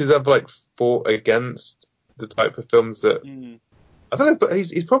how much he's ever like fought against the type of films that, I don't know, but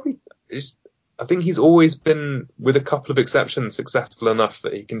he's probably, I think he's always been, with a couple of exceptions, successful enough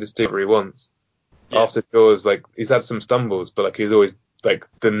that he can just do whatever he wants. Yeah. After Jaws, like, he's had some stumbles, but like he's always, like,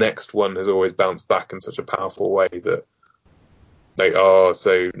 the next one has always bounced back in such a powerful way that, like,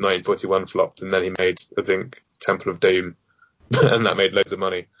 so 1941 flopped, and then he made, I think, Temple of Doom, and that made loads of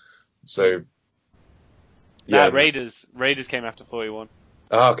money. So, yeah. Raiders came after 41.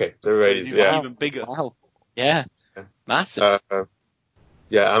 Oh, okay. So Raiders, even bigger. Wow. Yeah. Massive.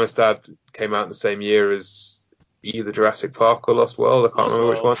 Amistad came out in the same year as either Jurassic Park or Lost World. I can't remember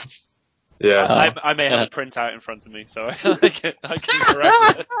which one. Yeah. I may have a printout in front of me, so I can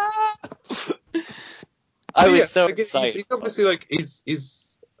correct it. I was so excited. He's obviously like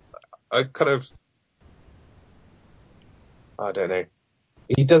he's a kind of, I don't know.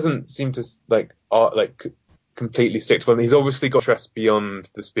 He doesn't seem to like completely stick to one. He's obviously got interest beyond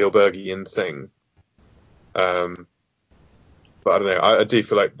the Spielbergian thing. But I don't know. I do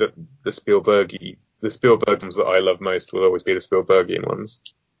feel like the Spielberg ones that I love most will always be the Spielbergian ones,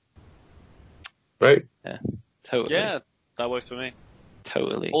 right? Yeah, totally. Yeah, that works for me.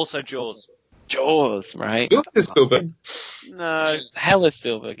 Totally. Also, Jaws, right? Yours is Spielberg. No. Hella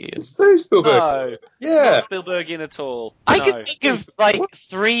Spielbergian. It's so Spielberg. No. Yeah. Not Spielbergian at all. I can think of like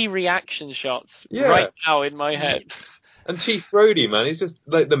 3 reaction shots right now in my head. And Chief Brody, man, he's just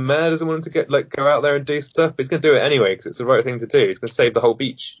like, the mayor doesn't want him to go out there and do stuff, but he's going to do it anyway because it's the right thing to do. He's going to save the whole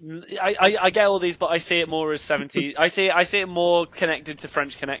beach. I get all these, but I see it more as 70s. I see it more connected to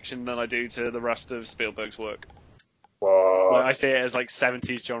French Connection than I do to the rest of Spielberg's work. What? Like, I see it as like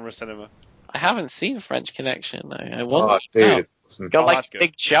 70s genre cinema. I haven't seen French Connection though. I want to. Dude, got like a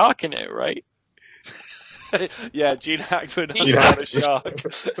big shark in it, right? Yeah, Gene Hackman has got a shark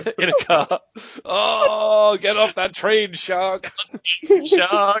in a car. Oh, get off that train, shark!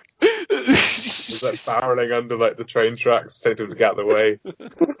 Shark! Is that barreling under like the train tracks, telling them to get out of the way?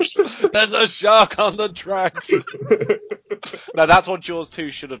 There's a shark on the tracks. Now that's what Jaws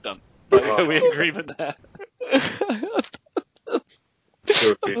 2 should have done. We agreement there.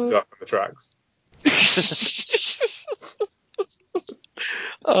 Still be shark on the tracks.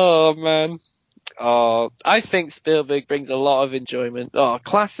 Oh man. Oh, I think Spielberg brings a lot of enjoyment. Oh,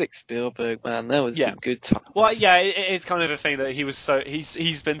 classic Spielberg, man. That was some good times. Well, yeah, it's kind of a thing that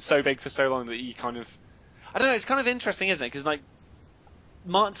he's been so big for so long that you kind of, I don't know, it's kind of interesting, isn't it? Because like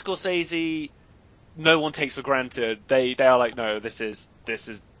Martin Scorsese, no one takes for granted. They are like, no, this is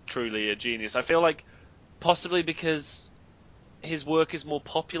truly a genius. I feel like possibly because his work is more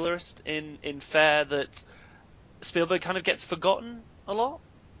popularist in fare that Spielberg kind of gets forgotten a lot.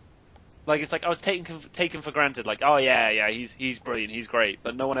 Like, it's like, I was taken for granted. Like, oh yeah, he's brilliant, he's great.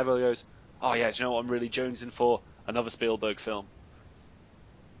 But no one ever goes, oh yeah, do you know what I'm really jonesing for? Another Spielberg film.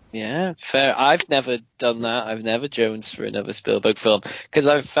 Yeah, fair. I've never done that. I've never jonesed for another Spielberg film because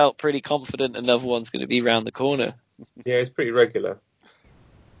I've felt pretty confident another one's going to be around the corner. Yeah, it's pretty regular.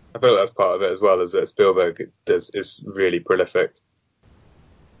 I feel like that's part of it as well, is that Spielberg is really prolific.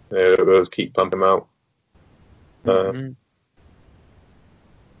 Those keep pumping them out. Mhm.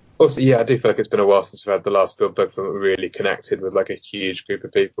 Also, yeah, I do feel like it's been a while since we've had the last Spielberg film that really connected with like a huge group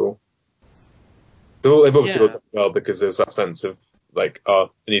of people. They've obviously all done well because there's that sense of like,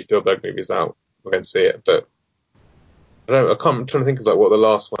 oh, the new Spielberg movie's out, we're going to see it. But I'm trying to think of like what the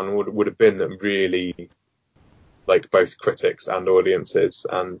last one would have been that really like both critics and audiences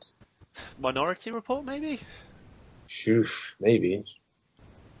and Minority Report, maybe? Maybe.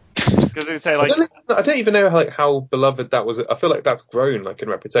 Because they say like I don't even know how beloved that was. I feel like that's grown like in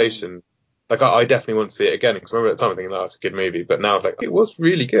reputation. Like I definitely want to see it again because I remember at the time thinking, "Oh, it's a good movie," but now like it was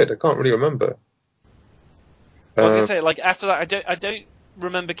really good. I can't really remember. I was gonna say, like after that, I don't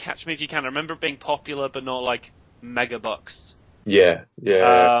remember Catch Me If You Can. I remember it being popular, but not like mega bucks. Yeah.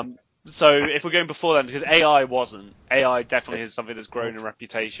 So if we're going before then, because AI wasn't, AI definitely is something that's grown in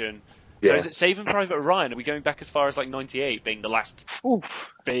reputation. So is it Saving Private Ryan? Are we going back as far as like '98 being the last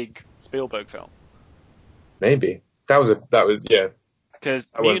big Spielberg film? Maybe that was yeah.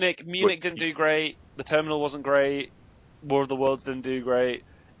 Because Munich didn't do great. The Terminal wasn't great. War of the Worlds didn't do great.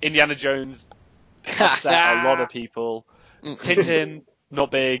 Indiana Jones upset a lot of people. Tintin,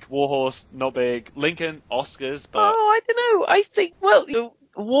 not big. Warhorse, not big. Lincoln, Oscars, but I don't know. I think,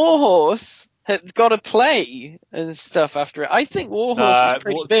 Warhorse had got a play and stuff after it. I think Warhorse was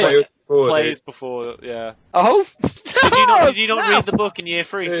pretty big. Plays before, yeah. Oh, Did you not read the book in year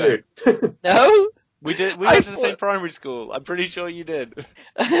 3, Sam? No. We went to the same primary school. I'm pretty sure you did.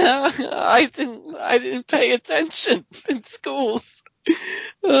 I didn't pay attention in schools.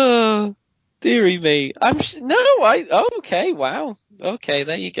 Oh, dearie me. Okay, wow. Okay,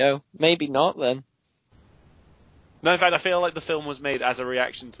 there you go. Maybe not then. No, in fact, I feel like the film was made as a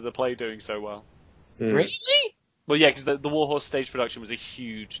reaction to the play doing so well. Really? Well, yeah, because the Warhorse stage production was a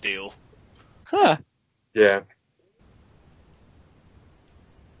huge deal. Huh. Yeah.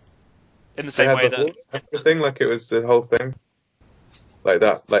 In the same way that the thing, like it was the whole thing, like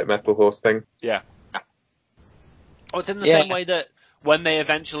that, like Metal Horse thing. Yeah. Oh, it's in the same way that when they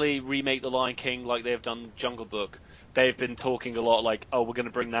eventually remake The Lion King, like they've done Jungle Book, they've been talking a lot like, oh, we're going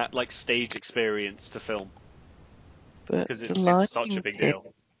to bring that like stage experience to film because it's such a big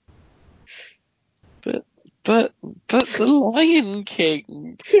deal. But The Lion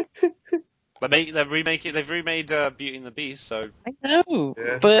King. They've remade Beauty and the Beast, so I know,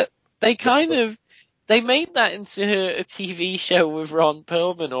 but they made that into a TV show with Ron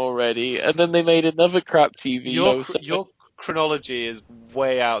Perlman already, and then they made another crap TV show. Your chronology is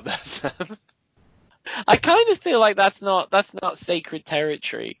way out there, Sam. I kind of feel like that's not sacred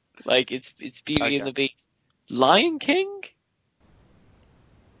territory. Like it's Beauty and the Beast. Lion King?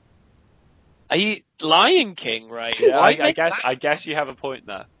 Are you Lion King, right? Yeah, I guess you have a point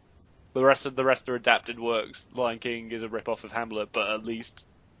there. The rest are adapted works. Lion King is a rip-off of Hamlet, but at least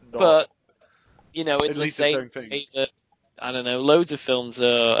not. But in the same way that I don't know, loads of films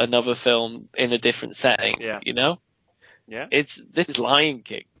are another film in a different setting. Yeah. Yeah. This is Lion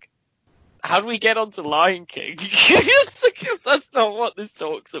King. How do we get onto Lion King? That's not what this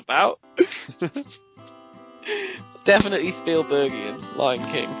talk's about. Definitely Spielbergian, Lion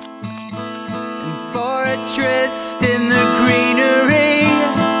King. And for a tryst in the greenery,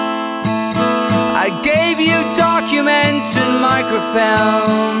 I gave you documents and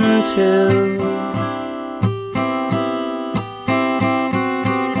microfilm too.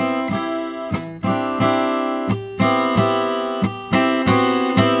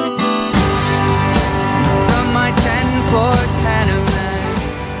 From my 10-floor tenement.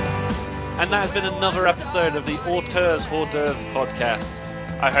 And that has been another episode of the Auteurs Hors d'oeuvres podcast.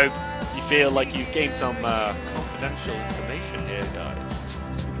 I hope you feel like you've gained some confidential information here, guys.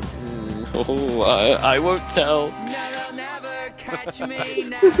 I won't tell. No, they'll never catch me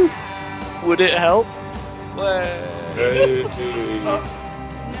now. Would it help?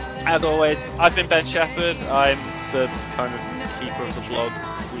 As always, I've been Ben Shepherd. I'm the kind of keeper of the blog.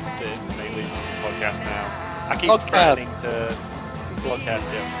 It's mainly just the podcast now. I keep threatening to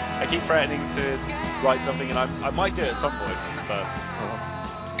blogcast, I keep threatening to write something, and I might do it at some point, but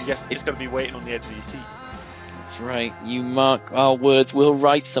I guess it's going to be waiting on the edge of your seat. That's right. You mark our words. We'll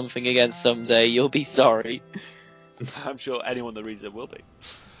write something again someday. You'll be sorry. I'm sure anyone that reads it will be.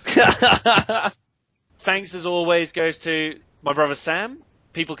 Thanks as always goes to my brother Sam.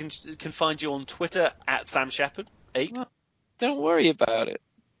 People can find you on Twitter at SamShepherd8. Well, don't worry about it.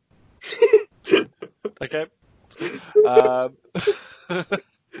 Okay.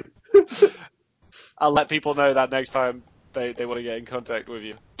 I'll let people know that next time they want to get in contact with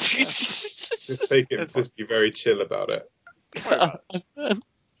you. Just be very chill about it. Don't worry about it. You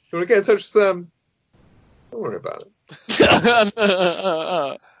want to get in touch with Sam? Don't worry about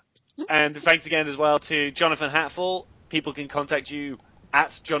it. And thanks again as well to Jonathan Hatfull. People can contact you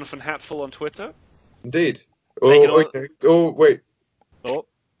at Jonathan Hatfull on Twitter. Indeed. They can Oh, all- okay. Oh, wait. Oh.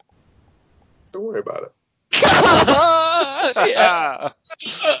 Don't worry about it. Yeah.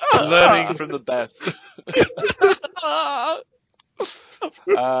 Learning from the best.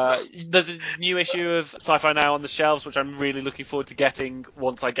 There's a new issue of Sci-Fi Now on the shelves, which I'm really looking forward to getting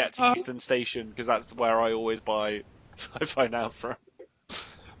once I get to Euston Station, because that's where I always buy Sci-Fi Now from.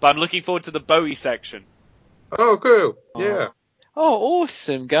 But I'm looking forward to the Bowie section. Oh, cool. Yeah. Oh,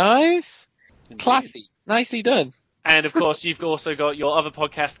 awesome, guys. Indeed. Classy. Nicely done. And of course, you've also got your other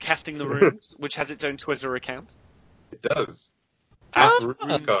podcast, Casting the Rooms, which has its own Twitter account. It does. At Rune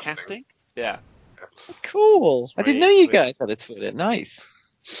Rooms casting. Casting. Yeah. Cool. I didn't know you Sweet. guys had a Twitter. Nice.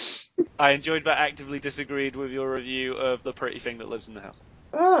 I enjoyed but actively disagreed with your review of The Pretty Thing That Lives in the House.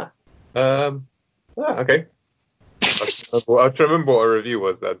 Okay. I'll try to remember what a review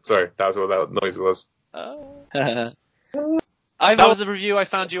was then. Sorry, that's what that noise was. That was the review I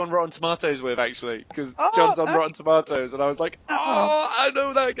found you on Rotten Tomatoes with, actually, because John's on Rotten Tomatoes, and I was like, oh, I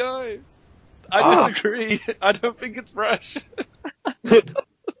know that guy. I disagree. I don't think it's fresh. I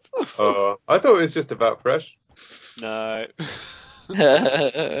thought it was just about fresh. No.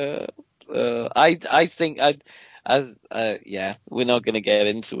 I think yeah, we're not going to get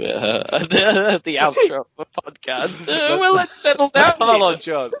into it. The outro of the podcast. Well, let's settle down. Let's pile here. on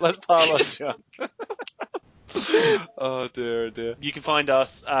John. Let's pile on John. Oh dear, dear. You can find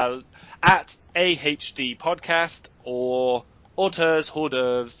us at AHD Podcast or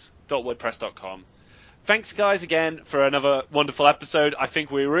auteurshors.wordpress.com. Thanks, guys, again for another wonderful episode. I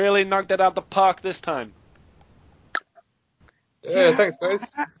think we really knocked it out the park this time. Yeah, thanks,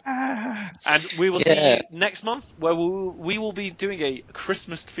 guys. And we will see you next month, where we will be doing a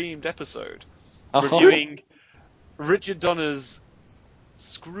Christmas-themed episode, reviewing Richard Donner's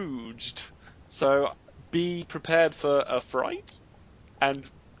Scrooged. So be prepared for a fright and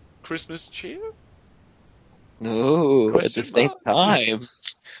Christmas cheer. No, at the same time.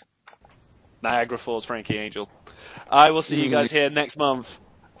 Niagara Falls, Frankie Angel. I will see you guys here next month.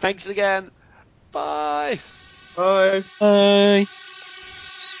 Thanks again. Bye. Bye. Bye.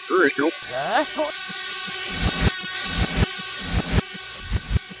 Spiritual.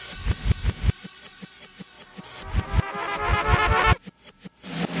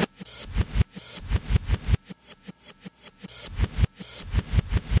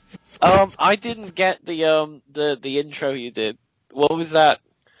 I didn't get the intro you did. What was that?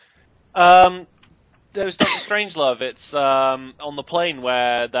 There was Dr. Strangelove. It's on the plane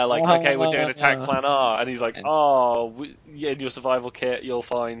where they're like, okay, we're doing attack plan R, and he's like, in your survival kit you'll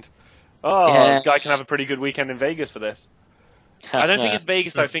find, this guy can have a pretty good weekend in Vegas for this. I don't think it's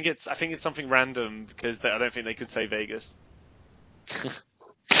Vegas though. I think it's something random because I don't think they could say Vegas.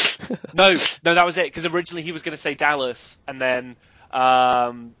 No, that was it. Because originally he was going to say Dallas, and then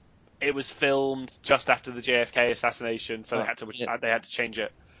it was filmed just after the JFK assassination, so they had to change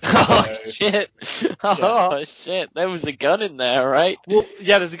it. Oh shit! Oh shit! There was a gun in there, right? Well,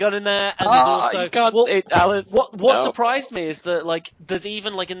 yeah, there's a gun in there, and there's also you can't say Dallas. What surprised me is that like there's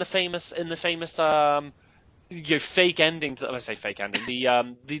even like in the famous fake ending. I say fake ending.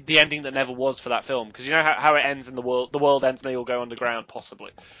 The ending that never was for that film, because you know how it ends in the world ends and they all go underground, possibly.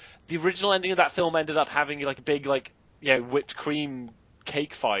 The original ending of that film ended up having like a big whipped cream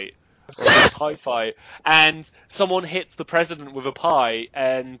cake fight or a pie fight, and someone hits the president with a pie,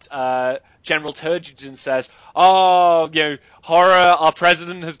 and General Turgidson says, horror, our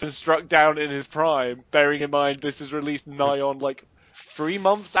president has been struck down in his prime, bearing in mind this is released nigh on 3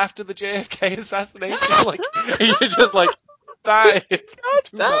 months after the JFK assassination. He's just like, that is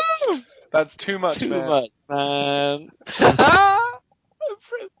too much. That's too much, man.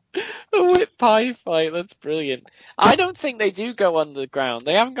 A whip pie fight, that's brilliant. I don't think they do go underground.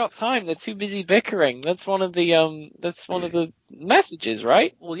 They haven't got time. They're too busy bickering. That's one of the messages,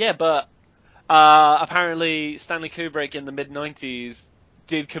 right? Well, yeah, but apparently Stanley Kubrick in the mid-90s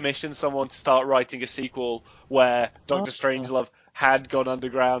did commission someone to start writing a sequel where Dr. Strangelove had gone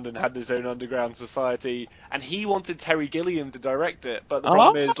underground and had his own underground society, and he wanted Terry Gilliam to direct it, but the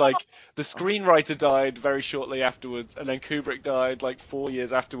problem is the screenwriter died very shortly afterwards, and then Kubrick died 4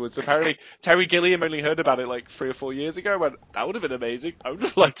 years afterwards. Apparently Terry Gilliam only heard about it 3 or 4 years ago and went, that would have been amazing, I would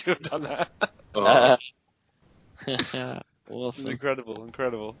have liked to have done that. Awesome. This is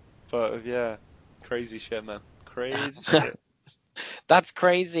incredible. But yeah, crazy shit, man. Crazy shit. That's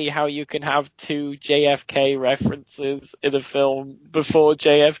crazy how you can have 2 JFK references in a film before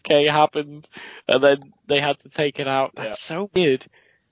JFK happened, and then they had to take it out. That's so weird.